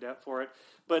to go into debt for it.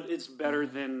 But it's better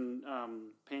than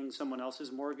paying someone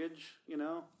else's mortgage,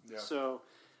 Yeah. So,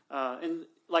 and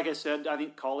like I said, I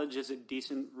think college is a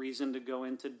decent reason to go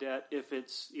into debt if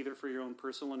it's either for your own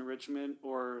personal enrichment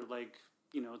or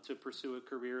to pursue a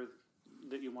career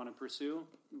that you want to pursue.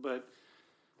 But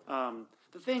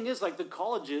the thing is, the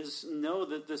colleges know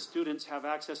that the students have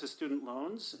access to student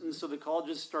loans, and so the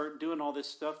colleges start doing all this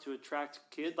stuff to attract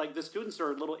kids. The students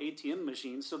are little ATM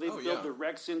machines, so they build the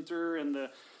rec center and the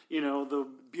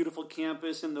beautiful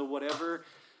campus and the whatever.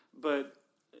 But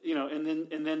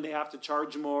and then they have to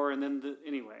charge more, and then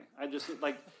anyway, I just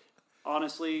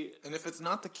honestly. And if it's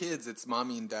not the kids, it's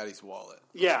mommy and daddy's wallet.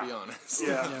 Yeah, let's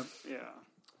be honest. Yeah.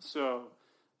 So.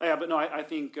 Yeah, but no, I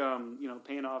think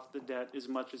paying off the debt as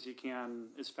much as you can,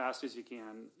 as fast as you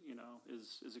can,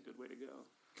 is a good way to go.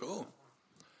 Cool.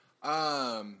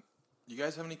 You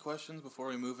guys have any questions before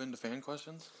we move into fan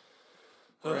questions?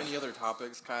 Or any other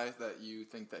topics, Kai, that you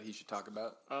think that he should talk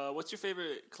about? What's your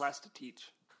favorite class to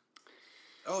teach?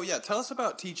 Oh, yeah. Tell us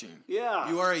about teaching. Yeah.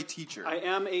 You are a teacher. I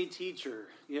am a teacher,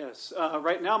 yes.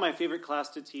 Right now, my favorite class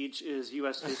to teach is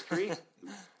U.S. history.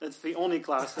 That's the only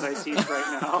class that I teach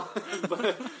right now.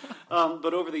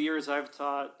 But over the years, I've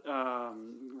taught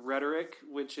rhetoric,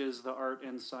 which is the art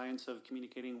and science of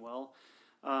communicating well.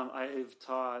 I've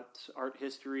taught art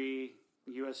history,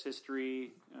 U.S.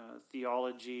 history,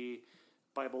 theology,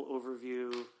 Bible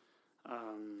overview,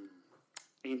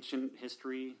 ancient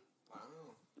history.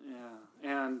 Wow. Yeah,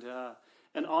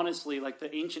 and honestly,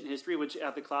 the ancient history, which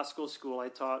at the classical school I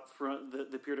taught for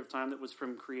the period of time that was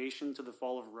from creation to the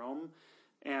fall of Rome,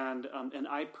 and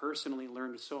I personally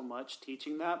learned so much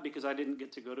teaching that because I didn't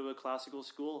get to go to a classical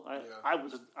school. I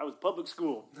was public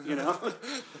school,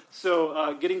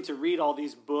 So getting to read all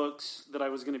these books that I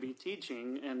was going to be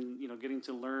teaching, and getting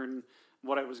to learn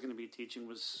what I was going to be teaching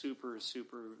was super,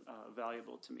 super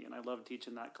valuable to me, and I loved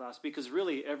teaching that class because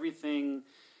really everything.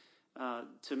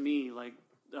 To me,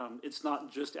 it's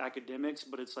not just academics,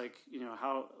 but it's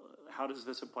how does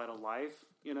this apply to life,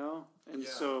 And Yeah.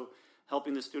 so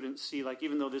helping the students see, like,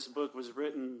 even though this book was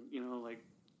written, like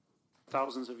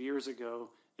thousands of years ago,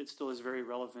 it still is very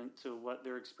relevant to what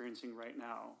they're experiencing right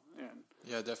now. And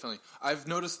Yeah, definitely. I've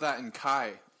noticed that in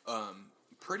Kai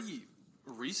pretty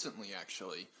recently,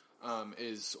 actually.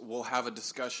 Is we'll have a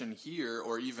discussion here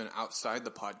or even outside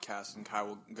the podcast, and Kai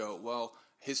will go, well,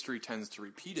 history tends to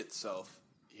repeat itself.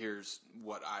 Here's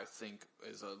what I think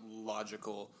is a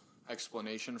logical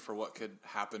explanation for what could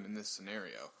happen in this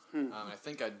scenario. I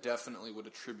think I definitely would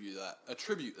attribute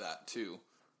that to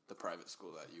the private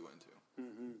school that you went to.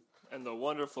 Mm-hmm. And the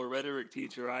wonderful rhetoric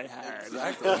teacher I had.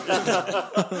 Exactly.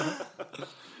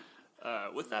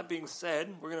 With that being said,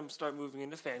 we're going to start moving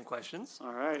into fan questions.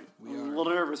 all right, I'm a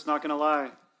little nervous, not going to lie,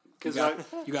 because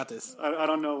You got this. I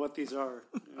don't know what these are.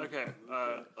 Okay.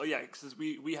 Because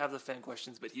we have the fan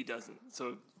questions, but he doesn't.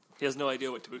 So he has no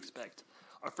idea what to expect.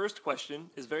 Our first question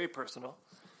is very personal.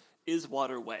 Is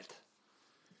water wet?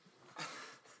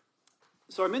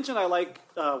 So I mentioned I like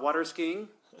water skiing,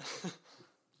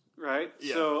 right?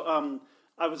 Yeah. So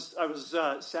I was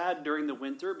sad during the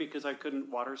winter because I couldn't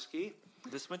water ski.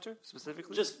 This winter,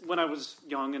 specifically? Just when I was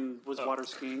young and was water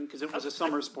skiing because it was a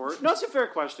summer sport. No, it's a fair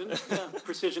question. Yeah,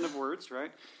 precision of words,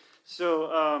 right? So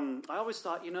I always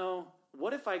thought,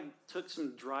 what if I took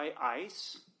some dry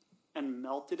ice and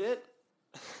melted it,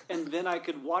 and then I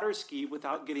could water ski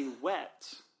without getting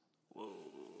wet?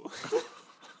 Whoa.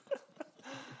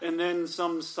 And then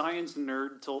some science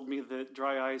nerd told me that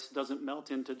dry ice doesn't melt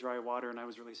into dry water, and I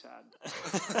was really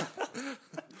sad.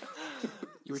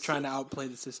 You were trying to outplay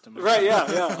the system. Right, yeah.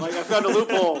 Like, I found a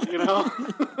loophole,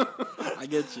 I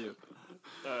get you.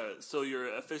 So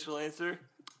your official answer?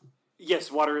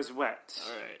 Yes, water is wet.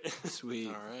 All right. Sweet.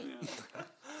 All right.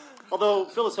 Although,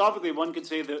 philosophically, one could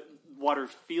say that water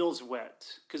feels wet,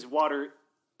 because water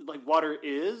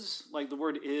is, like the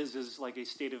word is like a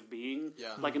state of being,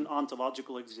 Yeah. like an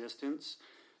ontological existence.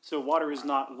 So water is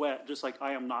not wet, just like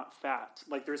I am not fat.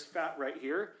 Like there's fat right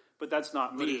here, but that's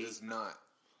not But me. it is not.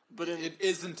 But It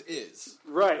isn't is.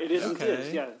 Right, it isn't Okay.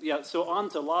 is. Yeah. So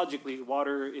ontologically,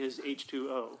 water is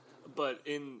H2O. But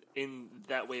in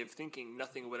that way of thinking,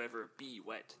 nothing would ever be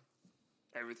wet.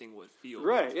 Everything would feel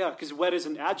Right, wet. yeah, because wet is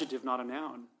an adjective, not a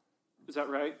noun. Is that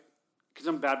right? Because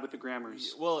I'm bad with the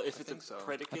grammars. Well, if it's a think so.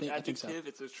 predicate I think so. adjective,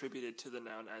 it's attributed to the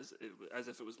noun as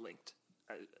if it was linked.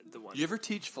 The one. You ever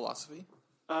teach philosophy?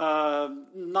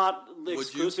 Not you?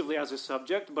 exclusively as a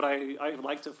subject, but I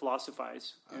like to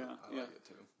philosophize. I like it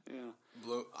too. Yeah.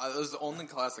 It was the only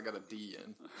class I got a D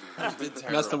in. I did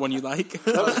terrible. That's the one you like?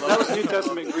 That was New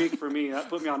Testament Greek for me. That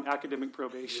put me on academic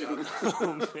probation.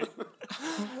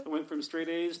 I went from straight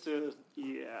A's to,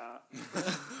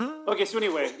 Okay, so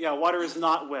anyway, water is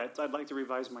not wet. I'd like to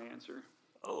revise my answer.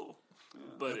 Oh,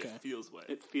 but Okay. it feels wet.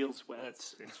 It feels wet.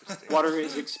 That's interesting. Water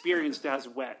is experienced as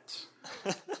wet.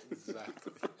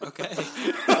 Exactly. Okay.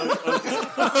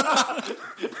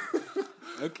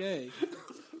 Okay.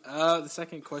 The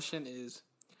second question is,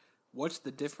 what's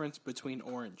the difference between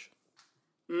orange?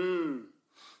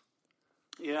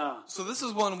 Yeah. So this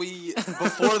is one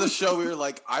before the show, we were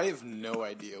like, I have no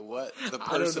idea what the I don't know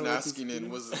person what asking this in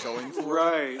is. was going for.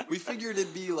 Right. We figured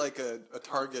it'd be like a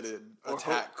targeted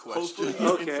attack question. Hopefully, an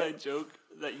Okay. inside joke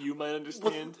that you might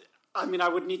understand. I mean, I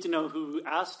would need to know who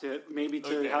asked it, maybe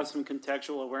to Okay. have some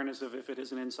contextual awareness of if it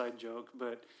is an inside joke.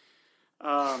 But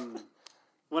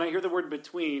when I hear the word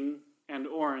between and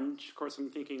orange, of course, I'm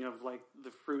thinking of like the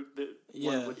fruit that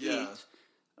one would Yeah. eat.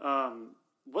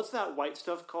 What's that white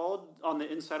stuff called on the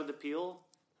inside of the peel?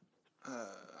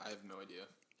 I have no idea.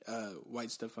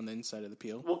 White stuff on the inside of the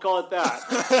peel. We'll call it that.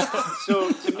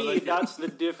 So to me, that's the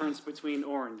difference between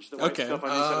orange, the white Okay. stuff on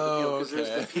the inside of the peel. Because there's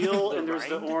okay. the peel The and there's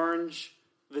the rind? orange.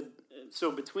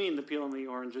 So between the peel and the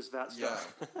orange is that Yeah.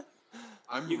 stuff.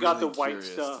 I'm You got really the white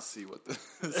curious stuff. to see what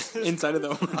this. Inside of the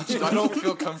orange. I don't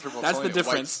feel comfortable. That's the calling it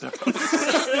white difference.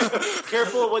 stuff.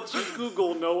 Careful what you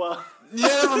Google, Noah. Yeah,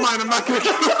 never mind. I'm not going to.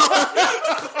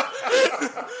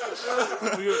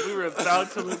 we were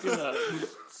about to look it up.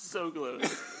 So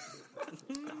close.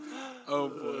 Oh,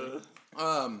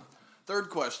 boy. Third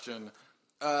question.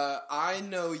 I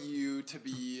know you to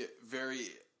be very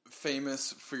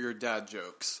famous for your dad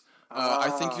jokes. I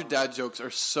think your dad jokes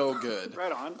are so good.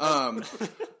 Right on.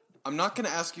 I'm not going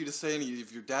to ask you to say any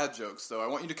of your dad jokes, though. I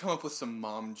want you to come up with some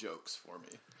mom jokes for me.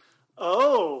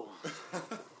 Oh,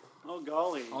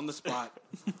 golly. On the spot.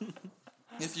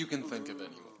 If you can think of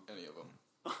any of them.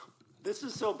 This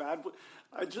is so bad.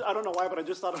 I don't know why, but I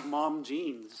just thought of mom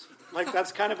jeans. Like,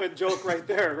 that's kind of a joke right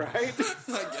there, right?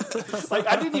 Like,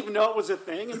 I didn't even know it was a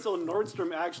thing until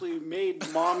Nordstrom actually made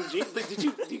mom jeans. Like,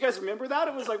 do you guys remember that?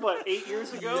 It was like, what, 8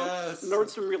 years ago? Yes.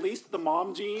 Nordstrom released the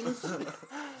mom jeans.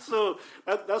 So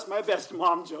that's my best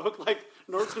mom joke. Like,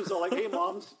 Nordstrom's all like, hey,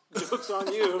 mom's joke's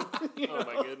on you. You know? Oh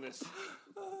my goodness.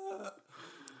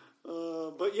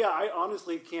 But yeah, I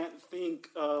honestly can't think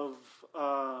of...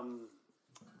 and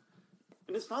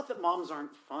it's not that moms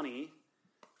aren't funny.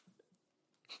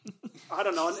 I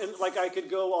don't know. And like, I could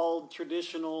go all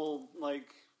traditional,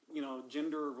 like, you know,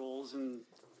 gender roles and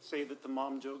say that the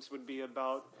mom jokes would be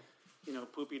about, you know,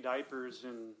 poopy diapers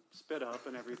and spit up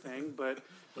and everything. But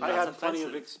I had plenty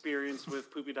of experience with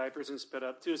poopy diapers and spit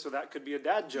up too, so that could be a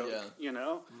dad joke, you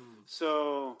know?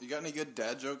 So... You got any good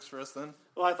dad jokes for us then?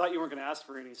 Well, I thought you weren't going to ask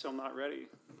for any, so I'm not ready.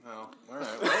 Oh, all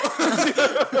right.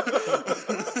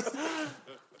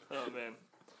 Oh, man.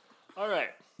 All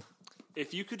right.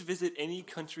 If you could visit any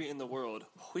country in the world,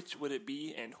 which would it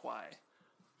be and why?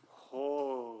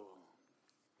 Oh.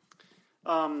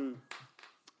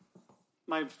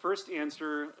 My first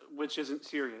answer, which isn't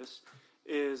serious,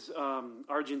 is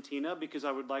Argentina, because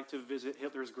I would like to visit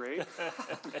Hitler's grave.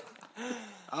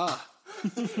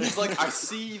 It's like, I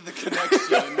see the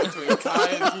connection between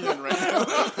Kai and Ian right now.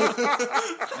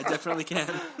 I definitely can.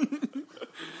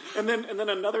 And then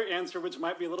another answer, which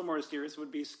might be a little more serious, would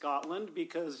be Scotland,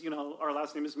 because, you know, our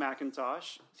last name is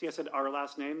McIntosh. See, I said our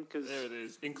last name because... There it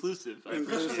is. Inclusive. I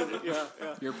appreciate it. Yeah.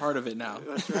 You're part of it now.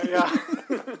 That's right, yeah.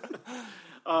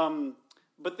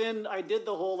 But then I did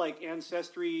the whole, like,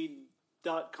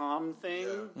 Ancestry.com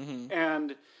thing,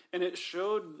 and it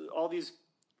showed all these...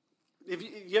 Have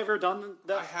you ever done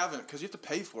that? I haven't, because you have to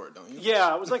pay for it, don't you?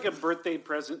 Yeah, it was like a birthday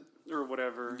present or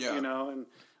whatever, Yeah. you know, and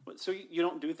so you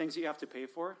don't do things that you have to pay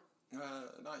for?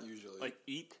 Not usually. Like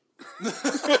eat? Or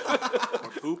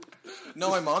poop? No,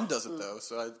 my mom does it, though,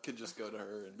 so I could just go to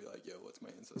her and be like, yo, what's my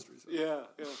ancestry? Yeah.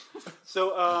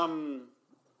 So,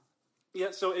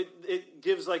 so it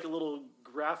gives like a little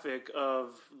graphic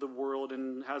of the world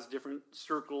and has different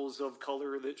circles of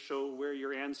color that show where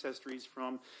your ancestry is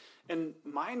from. And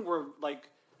mine were like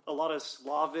a lot of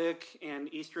Slavic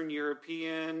and Eastern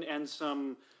European and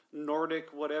some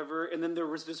Nordic whatever. And then there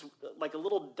was this like a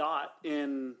little dot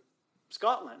in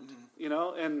Scotland, you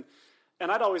know, and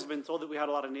I'd always been told that we had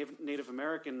a lot of Native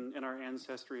American in our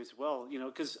ancestry as well, you know,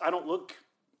 because I don't look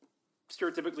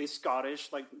stereotypically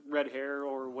Scottish, like red hair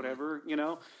or whatever, you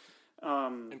know.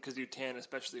 And because you tan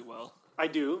especially well. I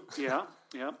do, yeah.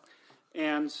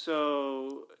 And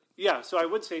so, so I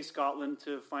would say Scotland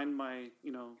to find my,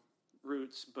 you know,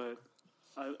 roots, but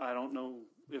I don't know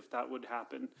if that would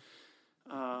happen.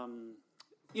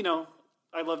 You know,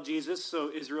 I love Jesus, so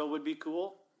Israel would be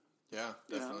cool. Yeah,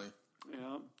 definitely.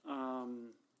 Yeah.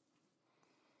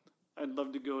 I'd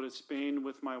love to go to Spain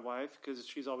with my wife because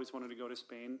she's always wanted to go to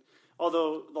Spain.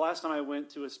 Although the last time I went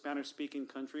to a Spanish-speaking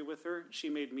country with her, she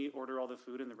made me order all the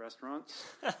food in the restaurants.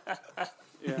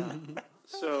 Yeah.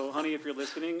 So, honey, if you're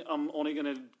listening, I'm only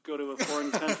going to go to a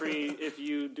foreign country if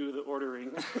you do the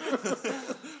ordering.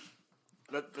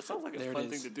 That sounds like a fun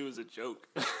thing to do as a joke.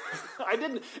 I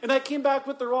didn't, and I came back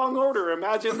with the wrong order.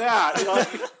 Imagine that. Like,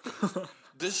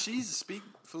 Does she speak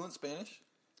fluent Spanish?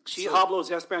 She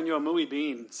hablos español muy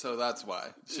bien. So that's why.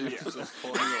 She was just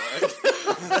pulling your leg.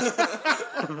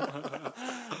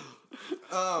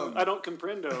 I don't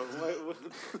comprendo.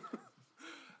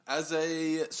 As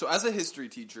a history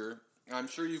teacher, I'm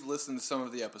sure you've listened to some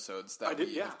of the episodes that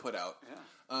we have put out.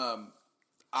 Yeah.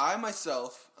 I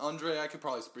myself, Andre, I could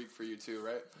probably speak for you too,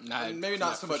 right? Maybe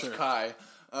not so much sure. Kai,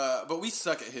 but we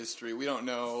suck at history. We don't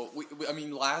know. I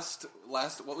mean, last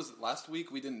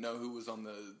week we didn't know who was on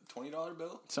the $20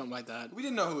 bill. Something like that. We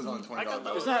didn't know who was on the $20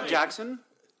 bill. Isn't that Jackson?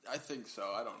 I think so.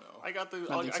 I don't know. I got I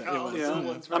think so. all the Yeah.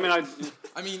 ones right.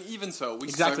 I mean, even so, we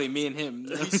Exactly, suck, me and him.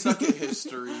 we suck at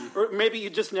history. or maybe you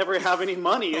just never have any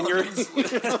money, and you're. It's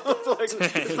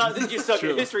not that you suck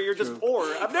at history; you're just poor.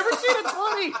 I've never seen a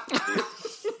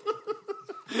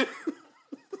 20.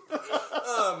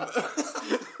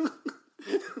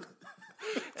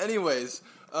 Anyways,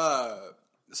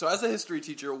 so as a history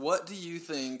teacher, what do you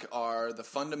think are the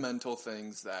fundamental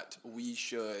things that we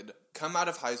should come out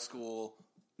of high school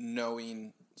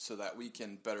knowing so that we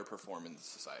can better perform in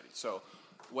society? So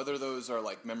whether those are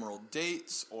like memorable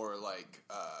dates or like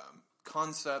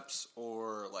concepts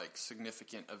or like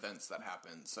significant events that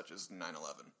happen, such as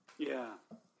 9/11. Yeah.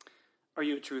 Are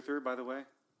you a truther, by the way?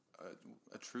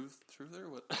 A truther?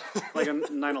 What? Like a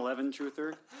 9/11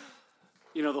 truther?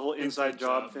 You know, the whole inside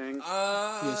job thing? You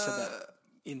said that.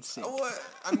 in sync. What?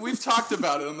 I mean, we've talked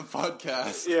about it on the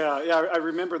podcast. Yeah. I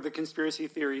remember the conspiracy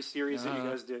theory series that you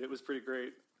guys did. It was pretty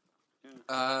great.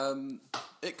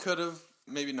 It could have,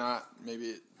 maybe not,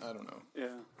 maybe I don't know. Yeah,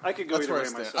 I could go That's either where way I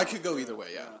stand. myself. I could go either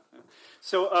way. Yeah.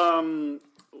 So,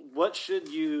 what should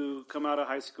you come out of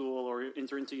high school or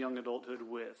enter into young adulthood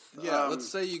with? Yeah, let's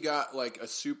say you got like a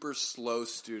super slow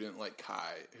student like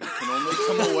Kai who can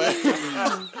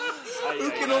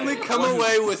only come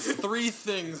away away with 3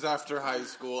 things after high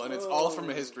school, and it's all from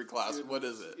a history class. What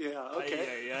is it? Yeah.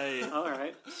 Okay. Ay. All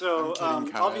right. So I'm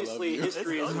kidding, Kai, I obviously, love you.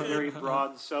 history is a very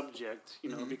broad subject,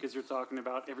 because you're talking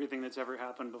about everything that's ever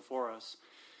happened before us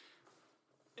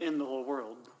in the whole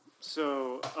world.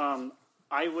 So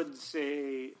I would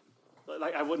say,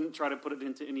 like, I wouldn't try to put it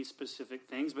into any specific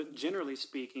things, but generally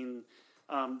speaking,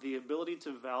 the ability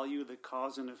to value the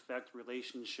cause and effect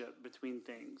relationship between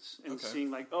things and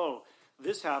seeing like, oh,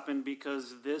 this happened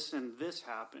because this and this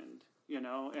happened,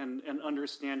 and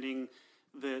understanding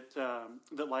that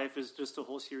that life is just a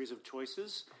whole series of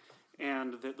choices,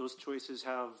 and that those choices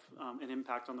have an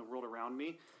impact on the world around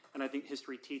me. And I think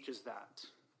history teaches that.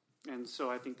 And so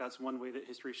I think that's one way that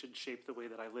history should shape the way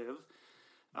that I live.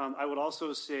 I would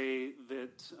also say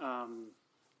that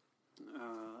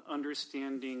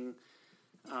understanding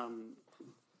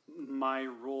my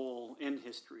role in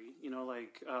history,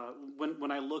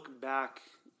 when I look back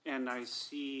and I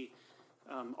see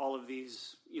all of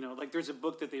these, like there's a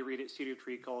book that they read at Cedar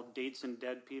Tree called Dates and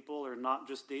Dead People, or not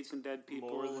just Dates and Dead People.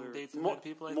 More than Dates and Dead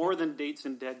People, I More think? than Dates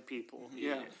and Dead People,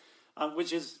 yeah.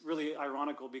 Which is really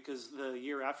ironical because the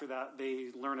year after that they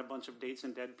learn a bunch of dates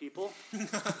and dead people.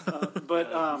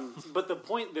 But the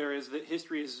point there is that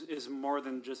history is more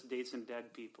than just dates and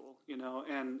dead people,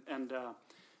 And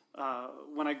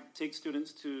when I take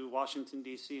students to Washington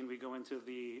D.C. and we go into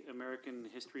the American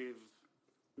history of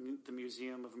the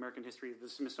Museum of American History, the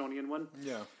Smithsonian one.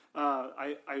 Yeah.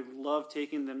 I love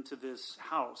taking them to this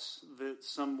house that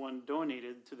someone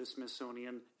donated to the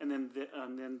Smithsonian, and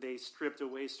then they stripped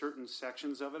away certain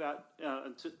sections of it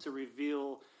to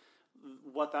reveal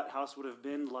what that house would have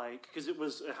been like, because it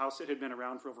was a house that had been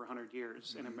around for over 100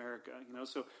 years in America.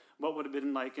 So what would have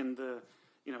been like in the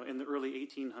early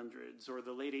 1800s or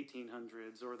the late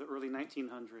 1800s or the early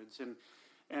 1900s,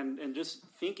 and just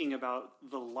thinking about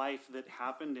the life that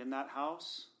happened in that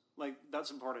house. Like, that's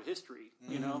a part of history,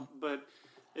 but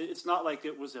it's not like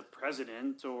it was a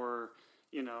president or,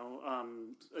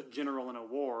 a general in a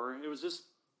war. It was just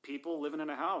people living in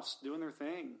a house doing their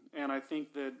thing. And I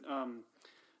think that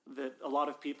that a lot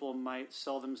of people might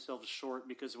sell themselves short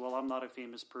because, well, I'm not a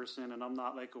famous person and I'm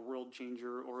not like a world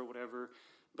changer or whatever.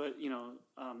 But,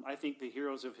 I think the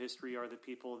heroes of history are the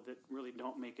people that really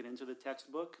don't make it into the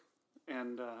textbook.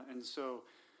 And so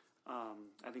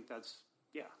I think that's,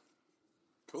 yeah.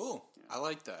 Cool. Yeah. I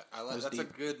like that. That's a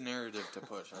good narrative to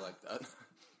push. I like that.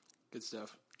 Good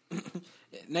stuff.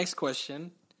 Next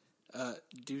question.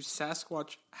 Do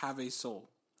Sasquatch have a soul?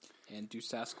 And do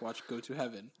Sasquatch go to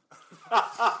heaven?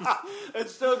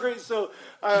 It's so great. So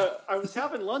I was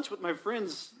having lunch with my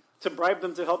friends to bribe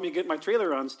them to help me get my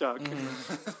trailer unstuck.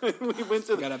 We went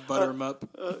to gotta butter them up.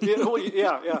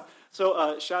 Yeah.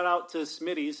 So shout out to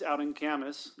Smitty's out in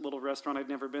Camas, little restaurant. I'd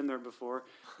never been there before,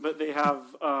 but they have.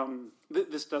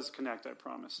 This does connect, I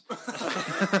promise.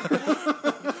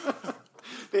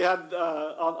 They had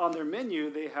on their menu.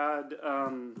 They had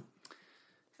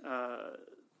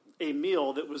a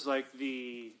meal that was like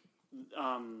the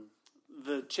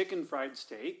chicken fried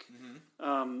steak,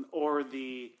 or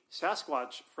the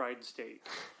Sasquatch fried steak.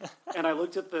 And I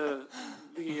looked at the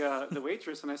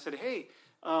waitress and I said, "Hey,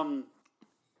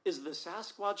 is the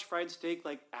Sasquatch fried steak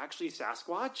like actually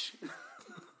Sasquatch?"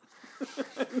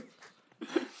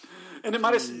 And it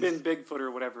might have been Bigfoot or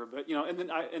whatever, but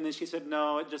and then she said,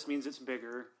 "No, it just means it's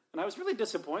bigger." And I was really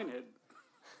disappointed.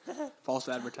 False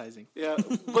advertising. Yeah,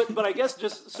 but I guess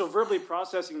just so verbally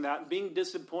processing that, being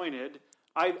disappointed.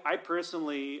 I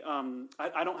personally,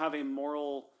 I don't have a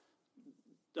moral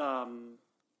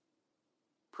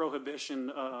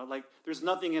prohibition. Like, there's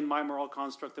nothing in my moral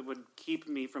construct that would keep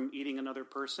me from eating another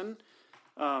person.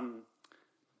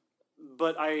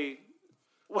 But I.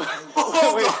 Wait.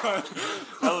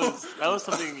 That was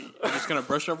something. You're just gonna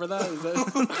brush over that? Is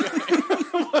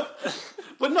that?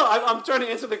 But no, I'm trying to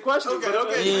answer the question. Okay,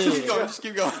 but, Just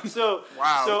keep going. So,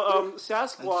 wow. So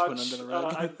Sasquatch,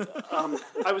 I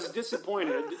I was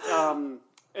disappointed,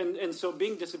 and so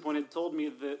being disappointed told me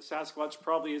that Sasquatch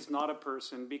probably is not a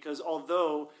person, because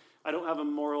although I don't have a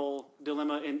moral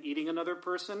dilemma in eating another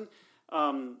person,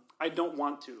 I don't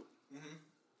want to. Mm-hmm.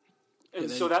 And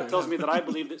so that tells me that I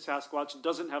believe that Sasquatch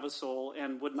doesn't have a soul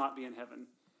and would not be in heaven.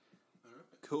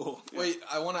 Cool. Wait,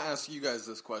 I want to ask you guys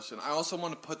this question. I also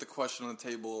want to put the question on the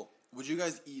table. Would you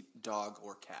guys eat dog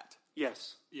or cat?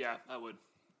 Yes. Yeah, I would.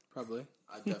 Probably.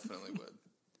 I definitely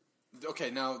would.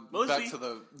 Okay, now Mosby. back to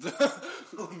the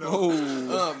oh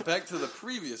no. Back to the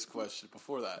previous question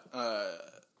before that.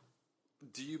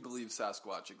 Do you believe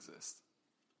Sasquatch exists?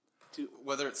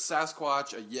 Whether it's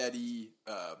Sasquatch, a Yeti,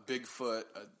 Bigfoot,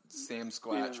 a Sam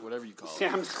Squatch, whatever you call it.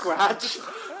 Sam Squatch.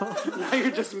 Now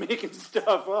you're just making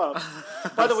stuff up.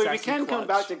 By the way, we can come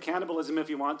back to cannibalism if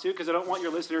you want to, because I don't want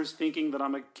your listeners thinking that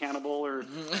I'm a cannibal or,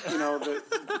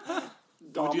 that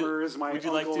Dahmer is my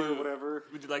uncle or whatever.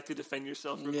 Would you like to defend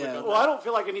yourself real quick? Well, I don't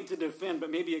feel like I need to defend, but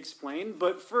maybe explain.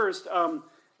 But first,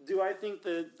 do I think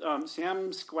that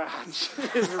Sam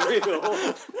Squatch is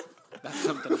real? That's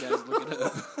something, guys. Look it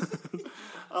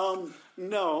up.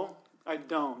 No, I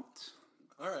don't.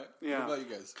 All right. Yeah. What about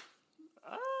you guys?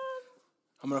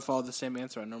 I'm going to follow the same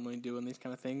answer I normally do in these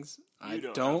kind of things. I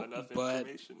don't don't, have enough but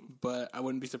information. I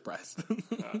wouldn't be surprised.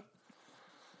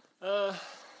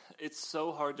 It's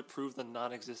so hard to prove the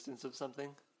non-existence of something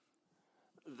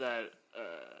that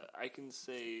I can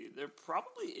say there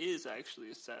probably is actually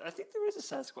I think there is a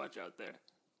Sasquatch out there.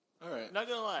 All right. Not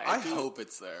gonna lie. I hope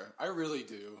it's there. I really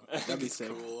do. That'd be It's sick.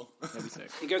 cool. That'd be sick.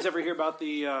 You guys ever hear about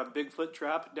the Bigfoot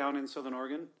trap down in Southern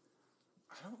Oregon?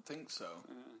 I don't think so.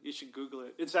 You should Google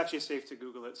it. It's actually safe to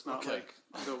Google it. It's not Okay. like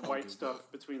the white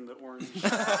stuff between the orange.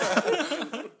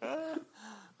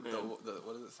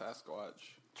 What is it? Sasquatch.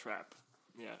 Trap.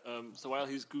 Yeah. So while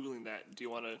he's Googling that, do you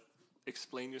want to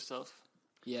explain yourself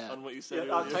Yeah. on what you said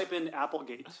Yeah, I'll earlier? type in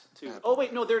Applegate too. Oh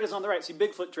wait, no, there it is on the right. See,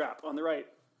 Bigfoot trap on the right.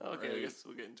 Okay, I guess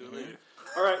we'll get into it later.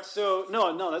 All right, so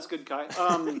no, that's good, Kai.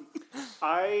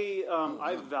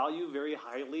 I value very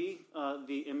highly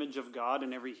the image of God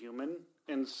in every human,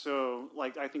 and so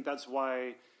I think that's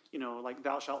why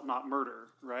thou shalt not murder,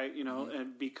 right?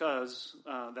 And because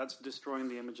that's destroying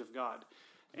the image of God.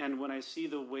 And when I see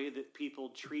the way that people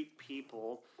treat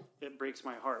people, it breaks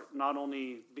my heart. Not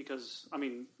only because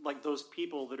those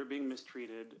people that are being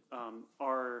mistreated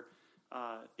are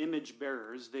image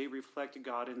bearers. They reflect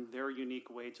God in their unique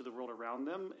way to the world around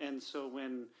them. And so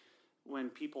when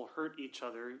people hurt each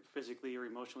other physically or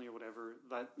emotionally or whatever,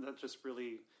 that just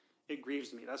really, it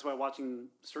grieves me. That's why watching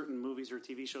certain movies or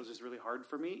TV shows is really hard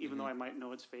for me, even though I might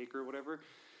know it's fake or whatever.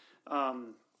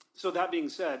 So that being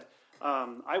said,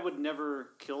 I would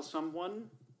never kill someone,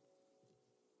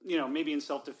 maybe in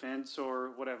self-defense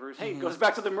or whatever. Hey, it goes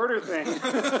back to the murder thing.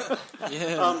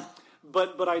 Yeah.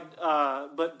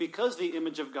 But because the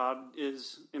image of God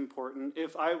is important,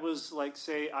 if I was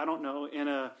say, I don't know, in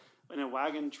a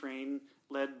wagon train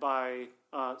led by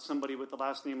somebody with the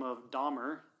last name of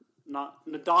Dahmer, not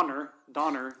Donner,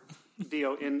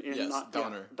 D-O-N-N, Yes, not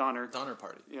Donner. Donner. Donner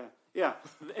Party. Yeah,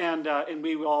 and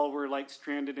we all were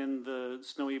stranded in the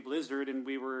snowy blizzard, and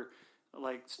we were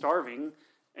starving,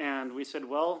 and we said,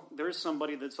 well, there's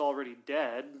somebody that's already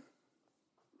dead.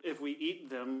 If we eat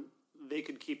them, they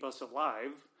could keep us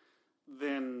alive.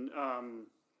 Then,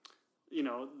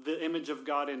 the image of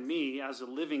God in me as a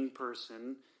living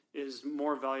person is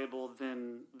more valuable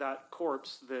than that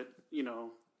corpse that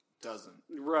Doesn't.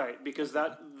 right, because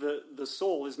that the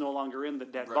soul is no longer in the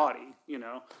dead body.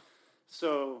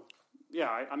 So. Yeah,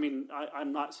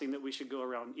 I'm not saying that we should go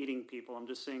around eating people. I'm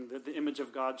just saying that the image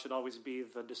of God should always be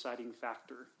the deciding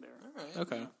factor there. All right.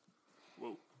 Okay.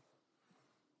 Whoa.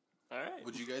 All right.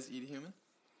 Would you guys eat a human?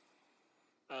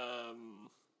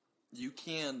 You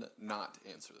can not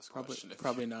answer this question.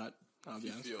 Probably not. I'll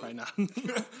be honest. feel- Probably not.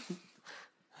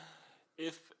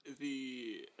 If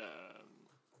the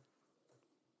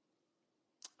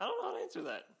I don't know how to answer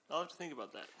that. I'll have to think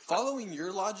about that. Following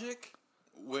your logic,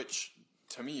 which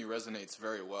to me resonates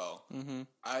very well,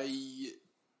 I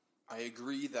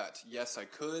agree that yes, I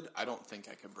could. I don't think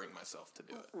I could bring myself to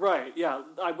do it. Right, yeah.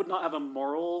 I would not have a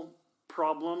moral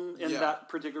problem in Yeah. that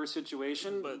particular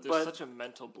situation. But there's such a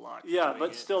mental block. yeah, doing but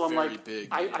it. still, I'm Very big,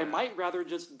 I yeah. might rather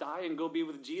just die and go be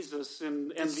with Jesus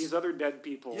and these other dead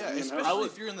people. Yeah, you know? especially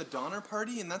if you're in the Donner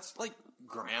Party and that's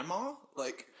grandma.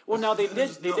 Well, now they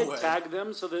There's did no way. tag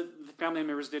them so that the family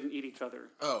members didn't eat each other.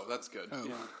 Oh, that's good. Oh,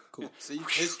 Yeah. cool. See,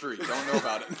 history. Don't know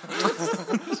about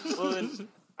it. Well, then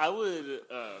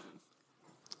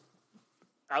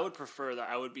I would prefer that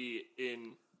I would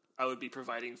be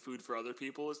providing food for other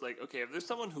people. It's okay, if there's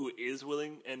someone who is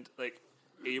willing and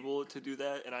able to do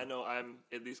that, and I know I'm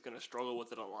at least going to struggle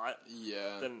with it a lot,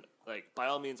 Yeah. then by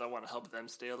all means I want to help them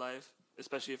stay alive,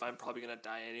 especially if I'm probably going to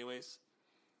die anyways.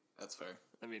 That's fair.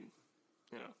 I mean,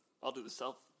 I'll do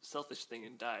the selfish thing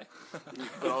and die,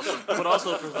 but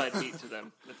also provide meat to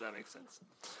them, if that makes sense.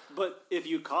 But if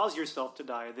you cause yourself to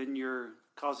die, then you're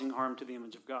causing harm to the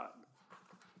image of God.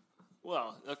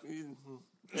 Well,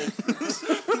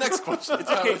 Next question.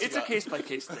 it's a case by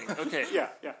case thing. Okay. Yeah.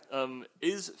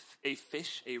 Is a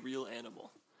fish a real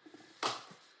animal?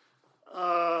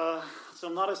 So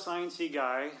I'm not a sciencey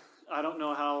guy. I don't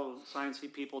know how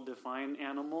sciencey people define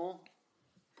animal,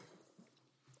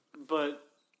 but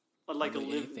like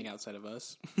Probably a anything outside of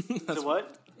us. The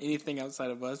what? Anything outside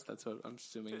of us. That's what I'm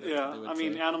assuming. That Yeah, they would I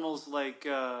mean say. animals like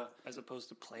As opposed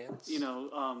to plants?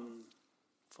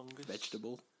 fungus.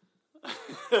 Vegetable.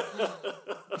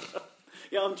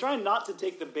 Yeah, I'm trying not to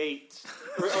take the bait.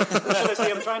 Or should I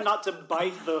say, I'm trying not to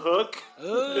bite the hook.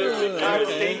 The guy is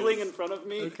dangling in front of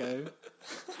me. Okay.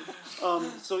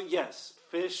 So yes,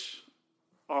 fish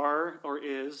are or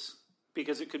is,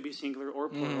 because it could be singular or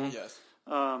plural. Yes.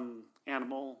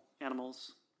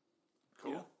 Animals.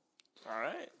 Cool. Yeah. All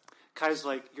right. Kai's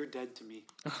like, you're dead to me.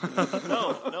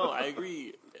 No, I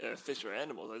agree. Fish are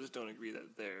animals. I just don't agree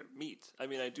that they're meat. I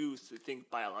mean, I do think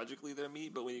biologically they're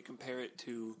meat, but when you compare it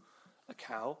to a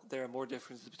cow, there are more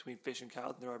differences between fish and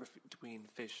cow than there are between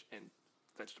fish and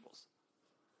vegetables.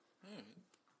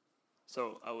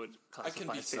 So I would I classify can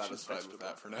be fish as satisfied with vegetable.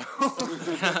 that for now.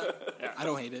 I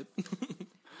don't hate it.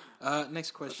 Next That's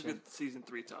a question. good season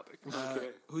 3 topic. Okay.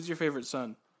 Who's your favorite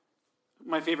son?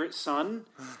 My favorite son,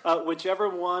 whichever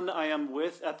one I am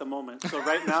with at the moment. So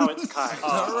right now it's Kai.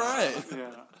 All right. Yeah.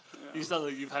 You sound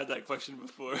like you've had that question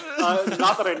before.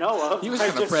 Not that I know of. He was I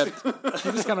kind of just- prepped. He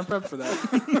was kind of prepped for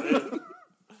that.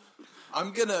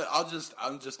 I'm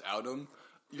just out him.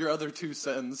 Your other two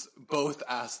sons both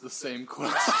asked the same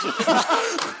question.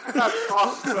 That's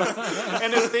awesome.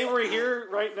 And if they were here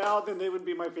right now, then they would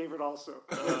be my favorite also.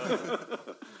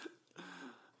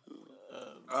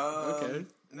 Okay.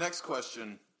 Next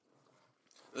question.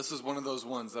 This is one of those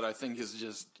ones that I think is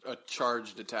just a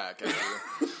charged attack at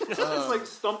you. It's like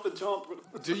stump the jump.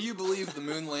 Do you believe the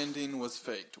moon landing was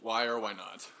faked? Why or why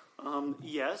not?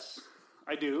 Yes,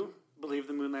 I do believe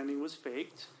the moon landing was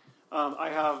faked. I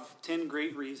have 10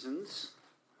 great reasons.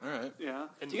 All right. Yeah.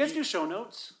 And do you guys do show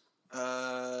notes?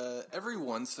 Every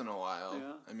once in a while.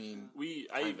 Yeah. I mean,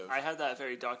 I had that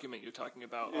very document you're talking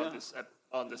about Yeah.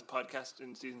 on this podcast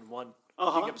in season 1. I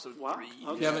Uh-huh. think episode Wow. 3. Okay. If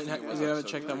you haven't, think it was if you haven't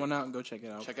episode checked that one out, go check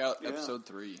it out. check out Yeah. episode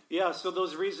 3. Yeah, so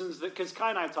those reasons that, because Kai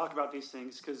and I talk about these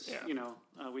things because, Yeah.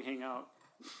 we hang out.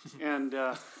 And,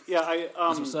 I,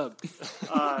 That's what's up.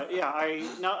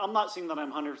 I'm not saying that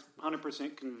I'm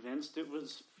 100% convinced it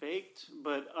was faked,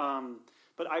 but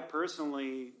I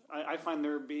personally, I find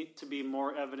there to be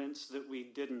more evidence that we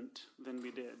didn't than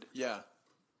we did. Yeah,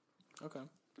 Okay.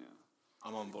 Yeah.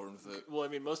 I'm on board with it. Well, I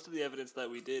mean, most of the evidence that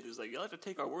we did is like, you'll have to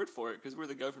take our word for it because we're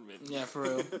the government. Yeah, for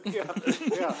real.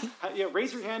 Yeah.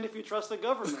 Raise your hand if you trust the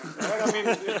government. Right? I mean,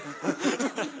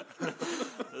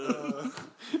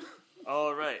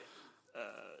 All right.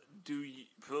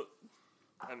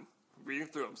 I'm reading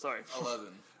through them, sorry. 11.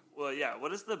 Well, yeah,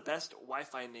 what is the best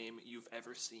Wi-Fi name you've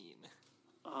ever seen?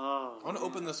 I want to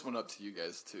open this one up to you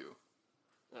guys too.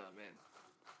 Oh, man.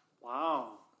 wow.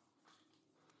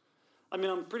 I mean,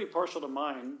 I'm pretty partial to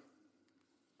mine.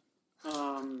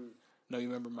 No, you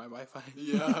remember my Wi-Fi?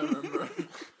 Yeah, I remember.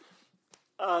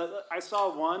 I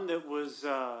saw one that was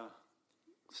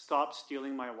Stop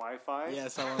Stealing My Wi-Fi. Yeah,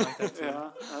 someone like that too. Yeah,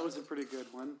 that was a pretty good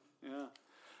one. Yeah.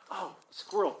 Oh,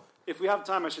 squirrel. If we have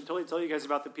time, I should totally tell you guys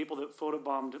about the people that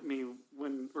photobombed me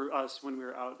when we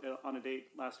were out on a date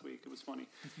last week. It was funny.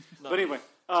 But anyway,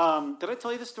 did I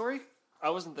tell you the story?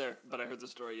 I wasn't there, but I heard the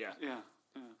story, yeah. Yeah.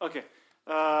 Okay.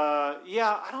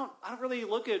 I don't really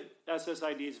look at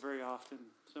SSIDs very often,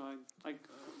 so I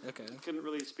Okay. couldn't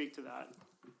really speak to that.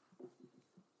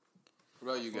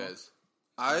 What about you guys?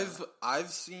 I've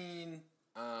seen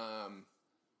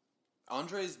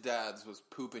Andre's dad's was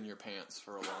poop in your pants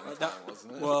for a long time,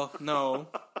 wasn't it? Well, no.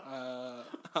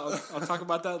 I'll talk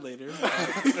about that later.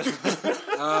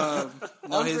 No,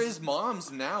 Andre's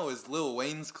mom's now is Lil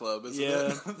Wayne's Club, isn't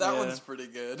it? That one's pretty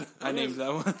good. I named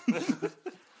that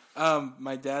one.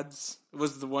 My dad's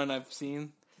was the one I've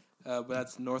seen, but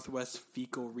that's Northwest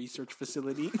Fecal Research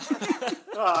Facility.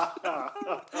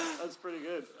 That's pretty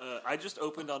good. I just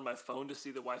opened on my phone to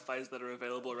see the Wi-Fis that are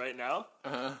available right now.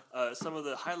 Some of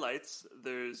the highlights,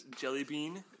 there's Jelly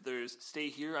Bean, there's Stay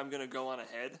Here, I'm going to go on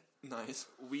ahead. Nice.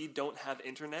 We don't have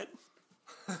internet.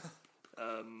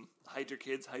 Hide your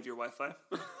kids, hide your Wi-Fi.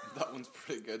 That one's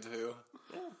pretty good too.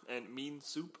 Yeah. And Mean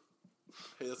Soup.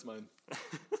 Hey, that's mine.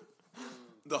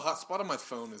 The hotspot on my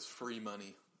phone is free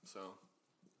money, so...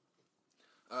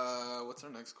 what's our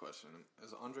next question?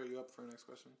 Is Andre, you up for our next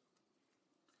question?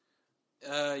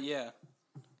 Yeah.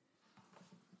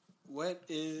 What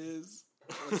is...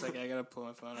 One second, I gotta pull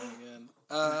my phone out again.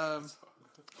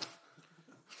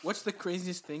 What's the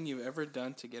craziest thing you've ever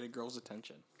done to get a girl's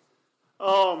attention?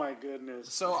 Oh my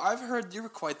goodness! So I've heard you're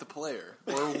quite the player,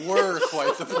 or were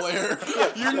quite the player.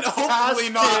 You're hopefully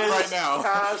not right now.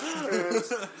 Past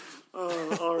tense.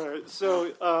 All right.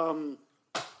 So,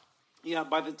 yeah,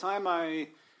 by the time I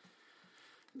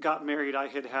got married, I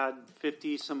had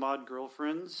 50 some odd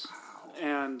girlfriends,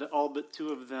 and all but 2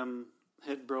 of them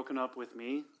had broken up with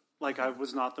me. Like, I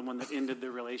was not the one that ended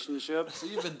the relationship. So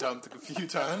you've been dumped a few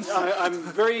times. I'm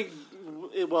very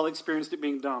well experienced at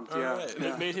being dumped. Yeah. Right.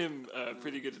 Yeah. It made him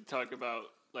pretty good to talk about.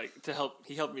 Like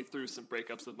he helped me through some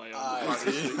breakups of my own. I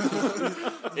see.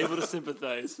 Able to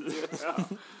sympathize. Yeah.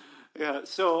 Yeah.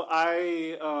 So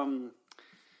I,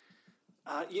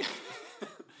 yeah.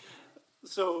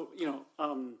 So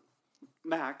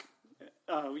Mac.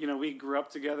 We grew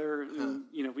up together. And,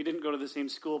 we didn't go to the same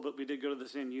school, but we did go to the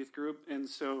same youth group. And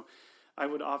so I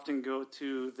would often go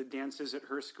to the dances at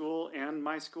her school and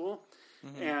my school.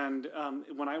 Mm-hmm. And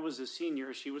when I was a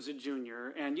senior, she was a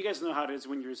junior. And you guys know how it is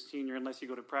when you're a senior, unless you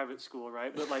go to private school,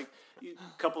 right? But like a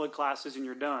couple of classes and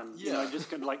you're done. Yeah. Just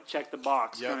kind of like check the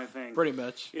box kind of thing. Pretty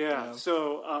much. Yeah.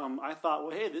 So I thought,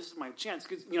 well, hey, this is my chance.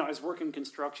 Because, I was working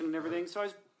construction and everything. So I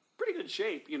was pretty good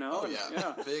shape, Oh,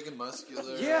 yeah. Big and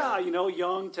muscular. Yeah,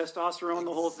 young, testosterone,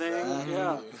 the whole thing.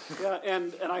 Exactly. Yeah.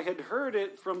 And I had heard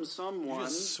it from someone. You're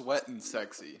just sweating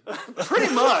sexy.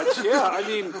 Pretty much, yeah. I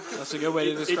mean, that's a good way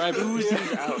to describe it.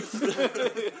 Oozes out.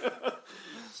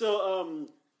 So,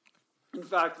 in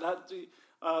fact, that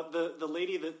the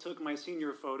lady that took my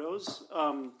senior photos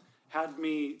had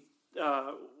me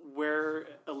wear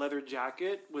a leather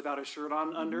jacket without a shirt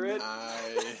on under it.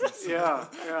 Nice. Yeah.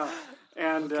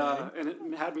 And and it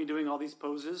had me doing all these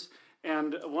poses.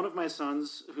 And one of my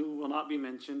sons, who will not be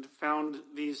mentioned, found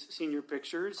these senior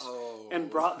pictures and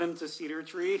brought them to Cedar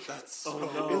Tree. That's so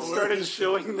and started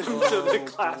showing them to the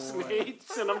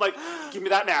classmates. And I'm like, give me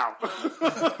that now.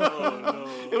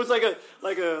 It was like a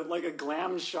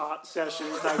glam shot session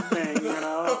type thing,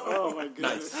 Oh my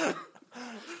goodness. Nice.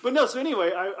 But no, so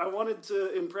anyway, I wanted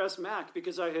to impress Mac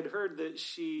because I had heard that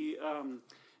she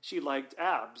liked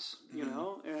abs,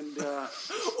 and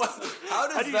how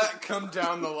does that come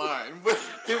down the line? we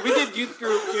did youth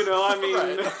group,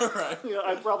 Right.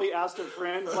 I probably asked a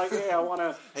friend, like, hey, I want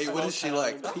to. Hey, what does she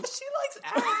like? She likes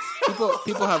abs.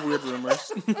 People have weird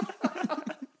rumors.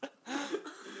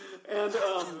 And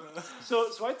so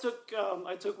I took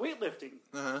weightlifting.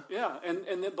 Uh-huh. Yeah,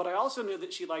 but I also knew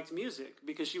that she liked music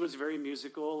because she was very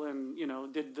musical and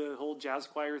did the whole jazz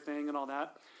choir thing and all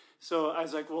that. So I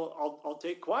was like, well, I'll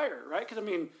take choir, right? Because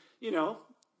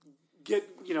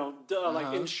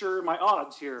ensure my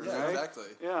odds here, yeah, right? Exactly.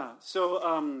 Yeah. So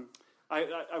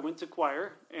I went to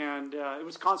choir, and it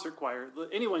was concert choir.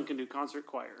 Anyone can do concert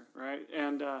choir, right?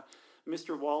 And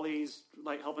Mr. Wally's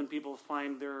like helping people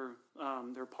find their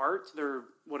parts. Their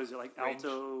what is it like range.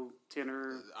 Alto,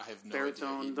 tenor, I have no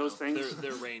baritone, idea. those things.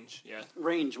 Their range, yeah.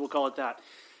 Range, we'll call it that.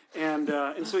 And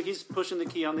so he's pushing the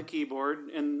key on the keyboard,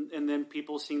 and then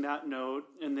people sing that note,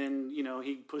 and then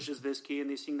he pushes this key and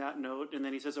they sing that note, and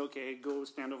then he says, "Okay, go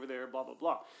stand over there," blah blah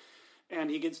blah. And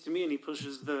he gets to me and he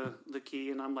pushes the key,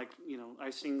 and I'm like,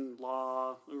 I sing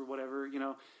la or whatever,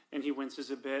 and he winces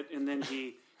a bit, and then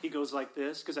he goes like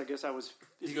this because I guess I was.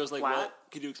 He goes like, what?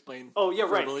 Could you explain? Oh yeah,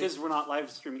 right. verbally? Because we're not live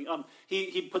streaming.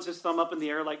 He puts his thumb up in the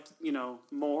air like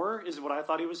more is what I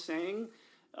thought he was saying.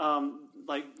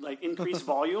 Like increased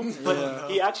volume, but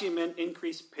he actually meant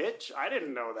increased pitch. I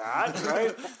didn't know that,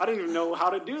 right? I didn't even know how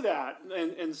to do that,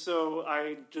 and so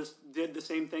I just did the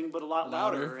same thing but a lot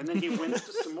louder. And then he went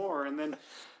to some more, and then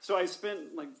so I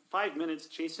spent like 5 minutes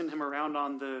chasing him around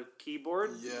on the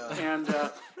keyboard, and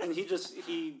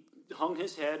he hung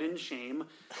his head in shame,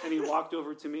 and he walked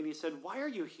over to me and he said, "Why are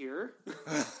you here?"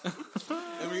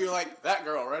 And we were like, "That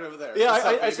girl right over there." Yeah,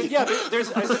 I said, "Yeah."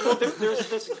 There's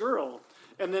this girl.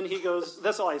 And then he goes,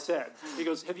 that's all I said. He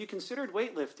goes, "Have you considered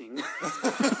weightlifting?"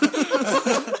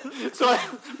 So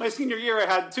my senior year, I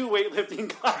had 2 weightlifting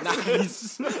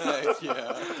classes. Nice.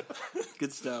 Yeah.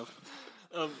 Good stuff.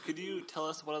 Could you tell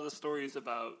us one of the stories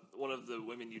about one of the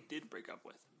women you did break up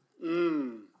with?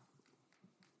 Because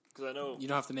I know You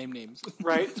don't have to name names.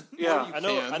 Right? Yeah. I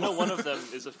know one of them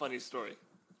is a funny story.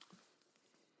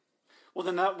 Well,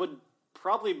 then that would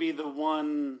probably be the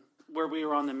one where we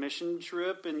were on the mission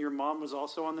trip and your mom was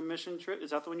also on the mission trip.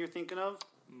 Is that the one you're thinking of?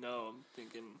 No, I'm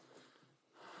thinking.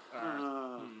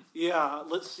 Yeah,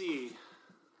 let's see.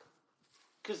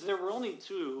 Because there were only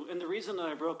 2, and the reason that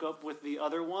I broke up with the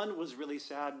other one was really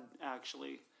sad,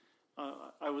 actually.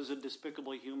 I was a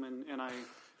despicable human, and I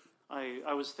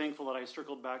was thankful that I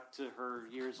circled back to her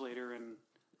years later and,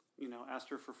 asked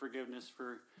her for forgiveness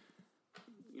for,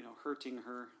 hurting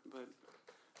her. But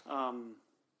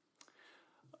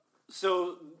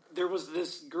So there was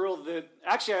this girl that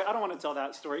actually I don't want to tell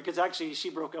that story because actually she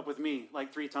broke up with me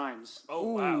like 3 times.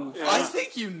 Oh wow! Yeah. I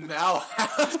think you now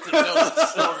have to know the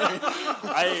story.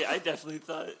 I definitely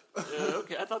thought.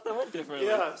 Okay, I thought that went differently.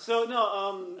 Yeah. So no,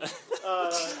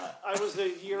 I was a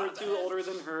year or 2 older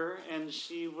than her, and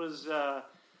she was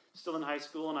still in high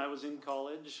school, and I was in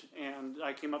college. And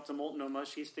I came up to Multnomah.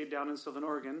 She stayed down in Southern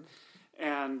Oregon,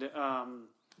 and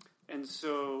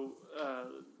so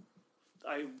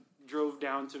I drove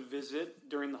down to visit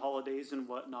during the holidays and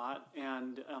whatnot.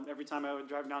 And every time I would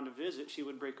drive down to visit, she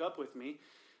would break up with me,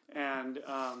 and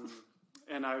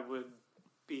I would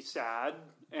be sad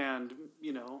and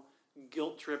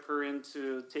guilt trip her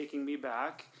into taking me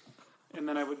back, and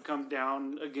then I would come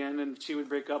down again, and she would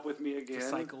break up with me again. The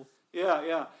cycle.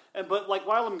 Yeah. But like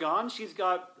while I'm gone, she's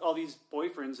got all these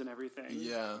boyfriends and everything.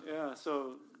 Yeah.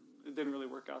 So it didn't really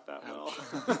work out that well.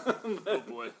 Oh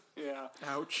boy. Yeah.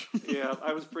 Ouch. Yeah,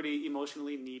 I was pretty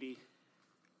emotionally needy.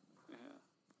 Yeah.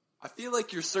 I feel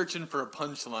like you're searching for a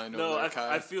punchline No, over there,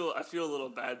 Kai. I feel a little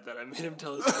bad that I made him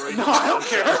tell his story. No, I don't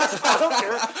care.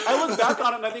 I look back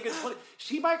on it and I think it's funny.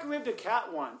 She microwaved a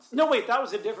cat once. No, wait, that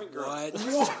was a different girl. What?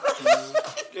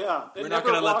 Yeah. We're not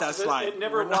gonna let that slide. It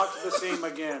never walked the same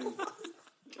again.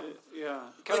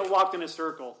 Kind of walked in a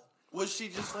circle. Was she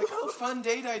just like, oh, fun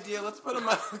date idea, let's put a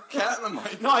cat in the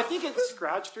mic? No, I think it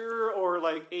scratched her or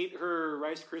like ate her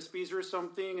Rice Krispies or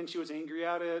something, and she was angry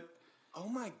at it. Oh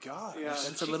my god. Yeah,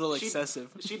 That's a little excessive.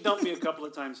 She dumped me a couple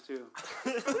of times too.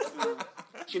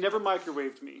 She never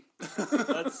microwaved me.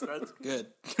 That's Good.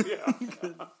 Yeah.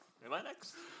 Am I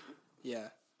next? Yeah.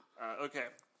 Okay.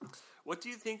 What do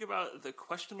you think about the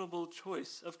questionable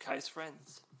choice of Kai's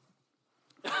friends?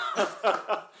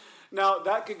 Now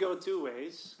that could go 2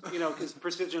 ways, because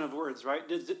precision of words, right?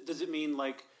 Does it mean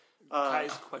like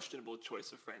Kai's questionable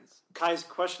choice of friends. Kai's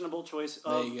questionable choice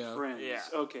of There you go. friends? Yeah.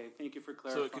 Okay, thank you for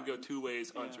clarifying. So it could go 2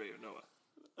 ways, Andre or Noah.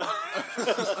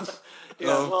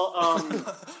 Yeah. Well, I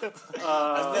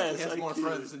think he has more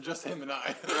friends than just him and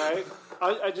I. right.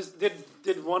 I just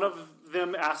did one of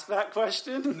them ask that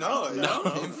question? No, it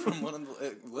came from one of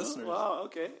the listeners. Wow.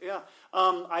 Okay. Yeah.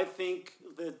 I think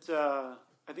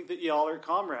that y'all are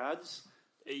comrades,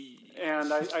 Hey.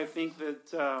 and I think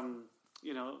that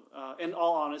in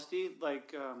all honesty,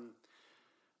 like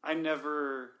I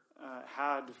never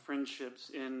had friendships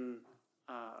in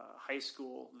high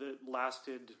school that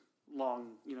lasted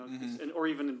long, or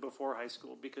even before high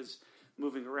school, because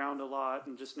moving around a lot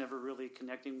and just never really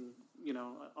connecting,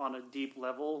 on a deep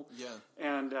level. Yeah.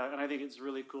 And I think it's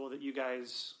really cool that you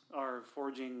guys are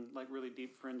forging like really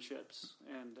deep friendships,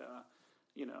 and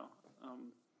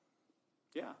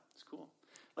yeah, it's cool.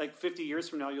 Like 50 years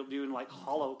from now, you'll do like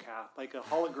holocast, like a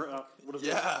holographic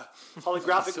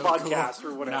So podcast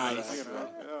cool. or whatever. Nice.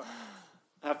 Yeah.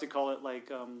 I have to call it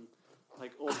like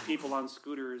old people on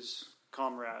scooters,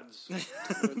 comrades.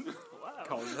 Wow.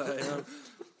 Call that,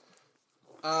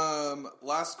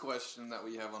 Last question that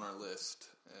we have on our list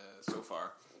so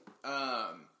far.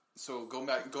 So going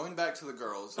back to the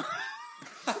girls.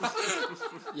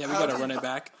 Yeah, we gotta run it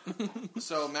back.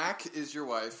 So Mac is your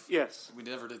wife. Yes. We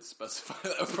never did specify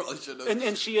that. I probably should have.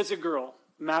 And she is a girl.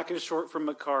 Mac is short for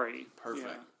Makari.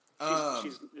 Perfect. Yeah.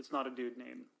 It's not a dude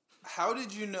name. How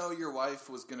did you know your wife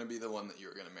was going to be the one that you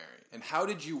were going to marry? And how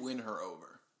did you win her over?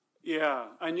 Yeah,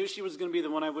 I knew she was going to be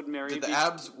the one I would marry. Did the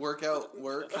abs workout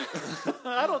work?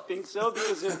 I don't think so,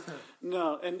 because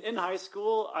in high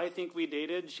school, I think we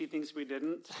dated. She thinks we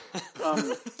didn't.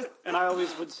 And I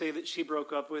always would say that she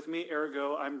broke up with me,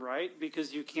 ergo I'm right,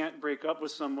 because you can't break up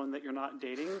with someone that you're not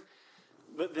dating.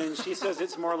 But then she says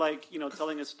it's more like,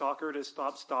 telling a stalker to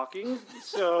stop stalking.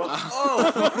 So,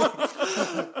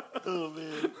 Oh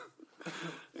man.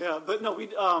 yeah, but no,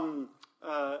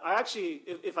 I actually,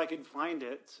 if I could find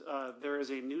it, there is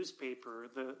a newspaper,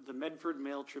 the Medford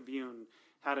Mail Tribune,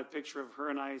 had a picture of her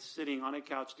and I sitting on a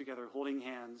couch together, holding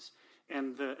hands,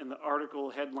 and the article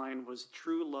headline was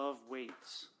 "True Love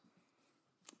Waits."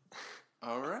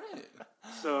 All right.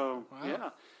 So Wow. yeah,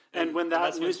 and when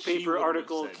that's that what she newspaper would've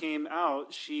article said. came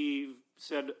out, she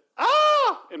said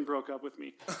 "Ah!" and broke up with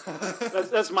me.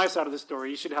 That's my side of the story.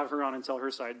 You should have her on and tell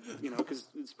her side, because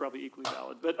it's probably equally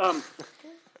valid. But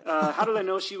how did I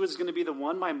know she was going to be the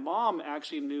one? My mom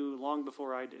actually knew long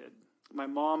before I did. My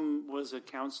mom was a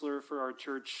counselor for our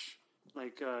church,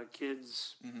 like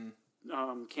kids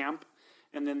camp,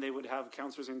 and then they would have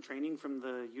counselors in training from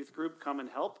the youth group come and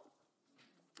help.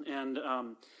 And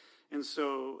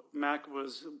so Mac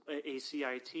was a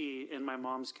CIT in my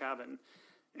mom's cabin,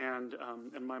 and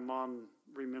my mom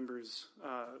remembers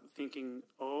thinking,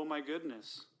 "Oh my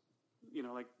goodness,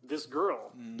 like this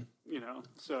girl," know.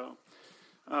 So,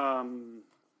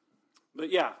 but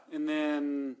yeah, and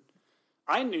then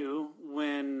I knew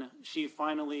when she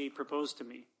finally proposed to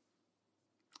me.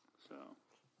 So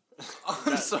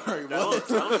I'm sorry. That'll What?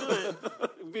 do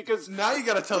it. because Now you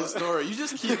got to tell the story. You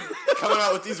just keep coming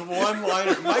out with these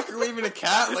one-liners. Microwaving a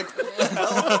cat? Like, what the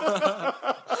hell?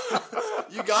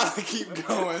 You got to keep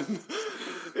going.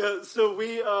 yeah, so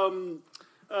we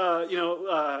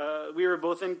we were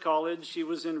both in college. She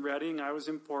was in Reading. I was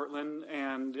in Portland,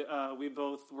 and we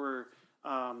both were.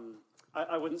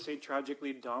 I wouldn't say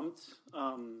tragically dumped,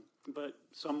 but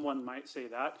someone might say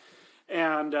that.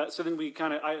 And so then we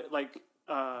kind of,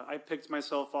 I picked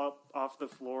myself up off the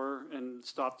floor and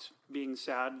stopped being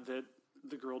sad that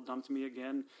the girl dumped me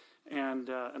again. And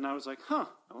I was like, I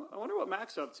wonder what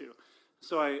Mac's up to.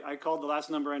 So I called the last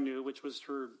number I knew, which was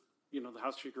her, the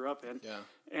house she grew up in. Yeah.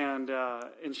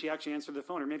 And she actually answered the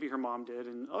phone, or maybe her mom did.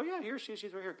 And, oh, yeah, here she's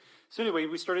right here. So anyway,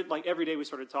 we started, every day we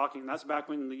started talking. And that's back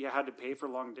when you had to pay for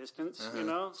long distance,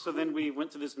 So then we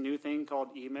went to this new thing called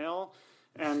email.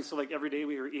 And so, every day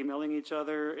we were emailing each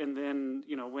other. And then,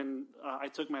 when I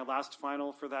took my last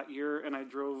final for that year and I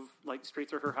drove, straight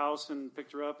to her house and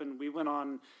picked her up, and we went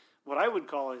on what I would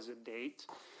call as a date.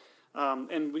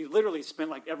 And we literally spent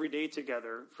every day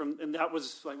together and that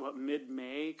was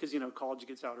mid-May, because college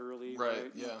gets out early,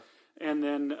 right? Yeah. And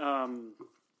then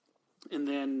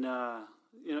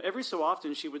every so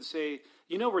often she would say,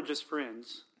 we're just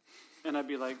friends, and I'd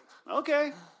be like,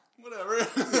 okay, whatever.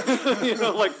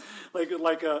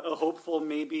 like a hopeful,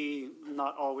 maybe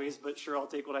not always, but sure, I'll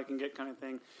take what I can get kind of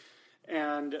thing,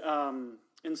 and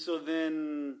so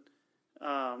then.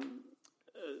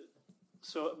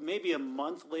 So maybe a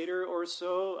month later or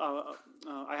so,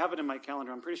 I have it in my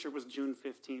calendar. I'm pretty sure it was June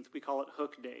 15th. We call it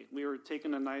Hook Day. We were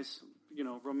taking a nice,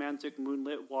 romantic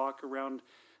moonlit walk around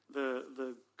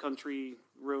the country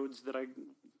roads that I,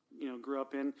 grew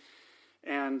up in,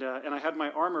 and I had my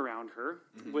arm around her,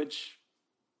 which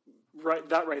right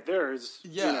there is,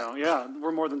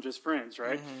 we're more than just friends,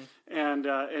 right? And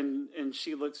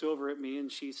she looks over at me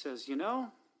and she says,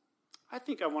 I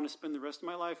think I want to spend the rest of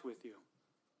my life with you.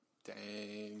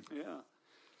 Dang. Yeah.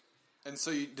 And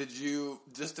so,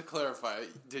 just to clarify,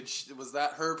 was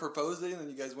that her proposing, and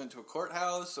you guys went to a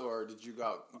courthouse, or did you go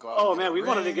out? Oh man, we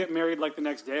wanted to get married the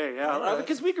next day. Yeah,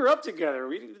 because we grew up together.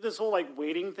 We did this whole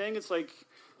waiting thing. It's I'd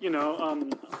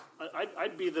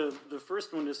be the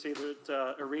first one to say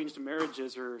that arranged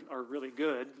marriages are really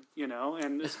good,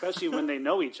 and especially when they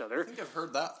know each other. I think I've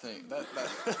heard that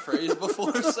phrase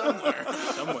before somewhere.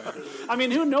 I mean,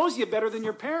 who knows you better than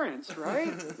your parents, right?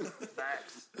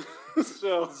 Facts.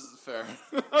 So this is fair.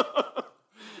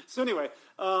 So anyway,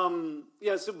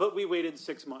 but we waited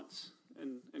 6 months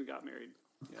and got married.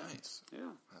 Yeah. Nice.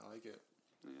 Yeah, I like it.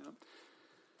 Yeah.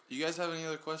 You guys have any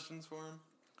other questions for him?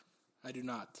 I do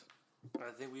not.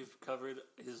 I think we've covered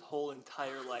his whole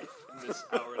entire life in this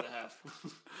hour and a half.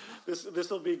 This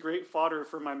will be great fodder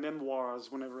for my memoirs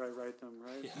whenever I write them,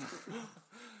 right? Yeah.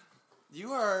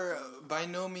 You are by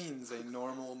no means a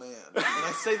normal man. And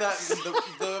I say that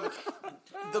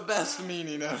in the best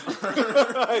meaning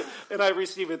ever. And I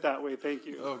receive it that way. Thank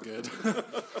you. Oh, good.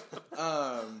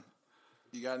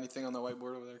 You got anything on the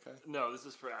whiteboard over there, Kai? No, this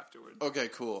is for afterward. Okay,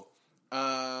 cool.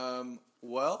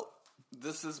 Well,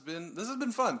 this has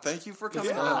been fun. Thank you for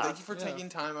coming on. Thank you for taking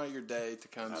time out of your day to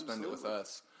come spend it with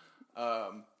us.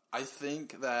 I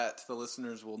think that the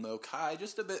listeners will know Kai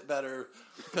just a bit better,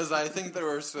 because I think there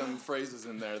were some phrases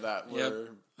in there that were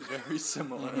very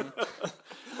similar.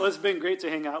 Well, it's been great to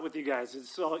hang out with you guys.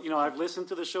 It's I've listened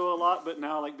to the show a lot, but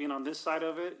now being on this side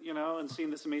of it, and seeing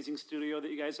this amazing studio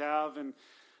that you guys have, and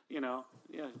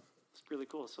it's really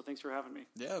cool. So thanks for having me.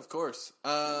 Yeah, of course.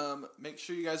 Make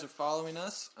sure you guys are following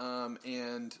us.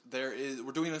 And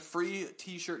we're doing a free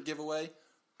T-shirt giveaway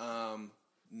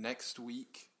next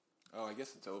week. Oh, I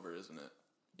guess it's over, isn't it?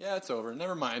 Yeah, it's over.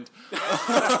 Never mind.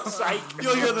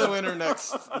 You'll hear the winner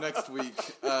next week.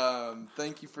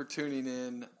 Thank you for tuning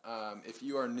in. If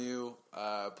you are new,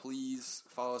 please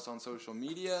follow us on social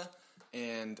media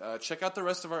and check out the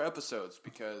rest of our episodes,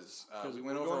 because we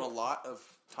went over a lot of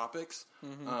topics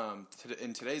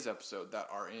in today's episode that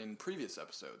are in previous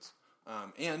episodes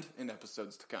and in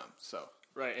episodes to come. So.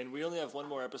 Right, and we only have one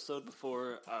more episode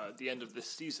before the end of this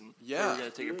season. Yeah. We're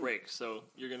going to take a break, so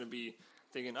you're going to be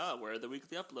thinking, where are the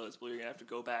weekly uploads? Well, you're going to have to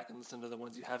go back and listen to the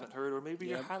ones you haven't heard, or maybe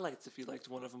your highlights if you liked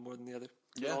one of them more than the other.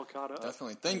 Get all caught up.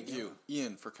 Definitely. Thank you,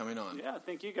 Ian, for coming on. Yeah,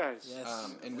 thank you guys.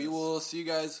 Yes. And we will see you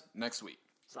guys next week.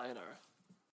 Sayonara.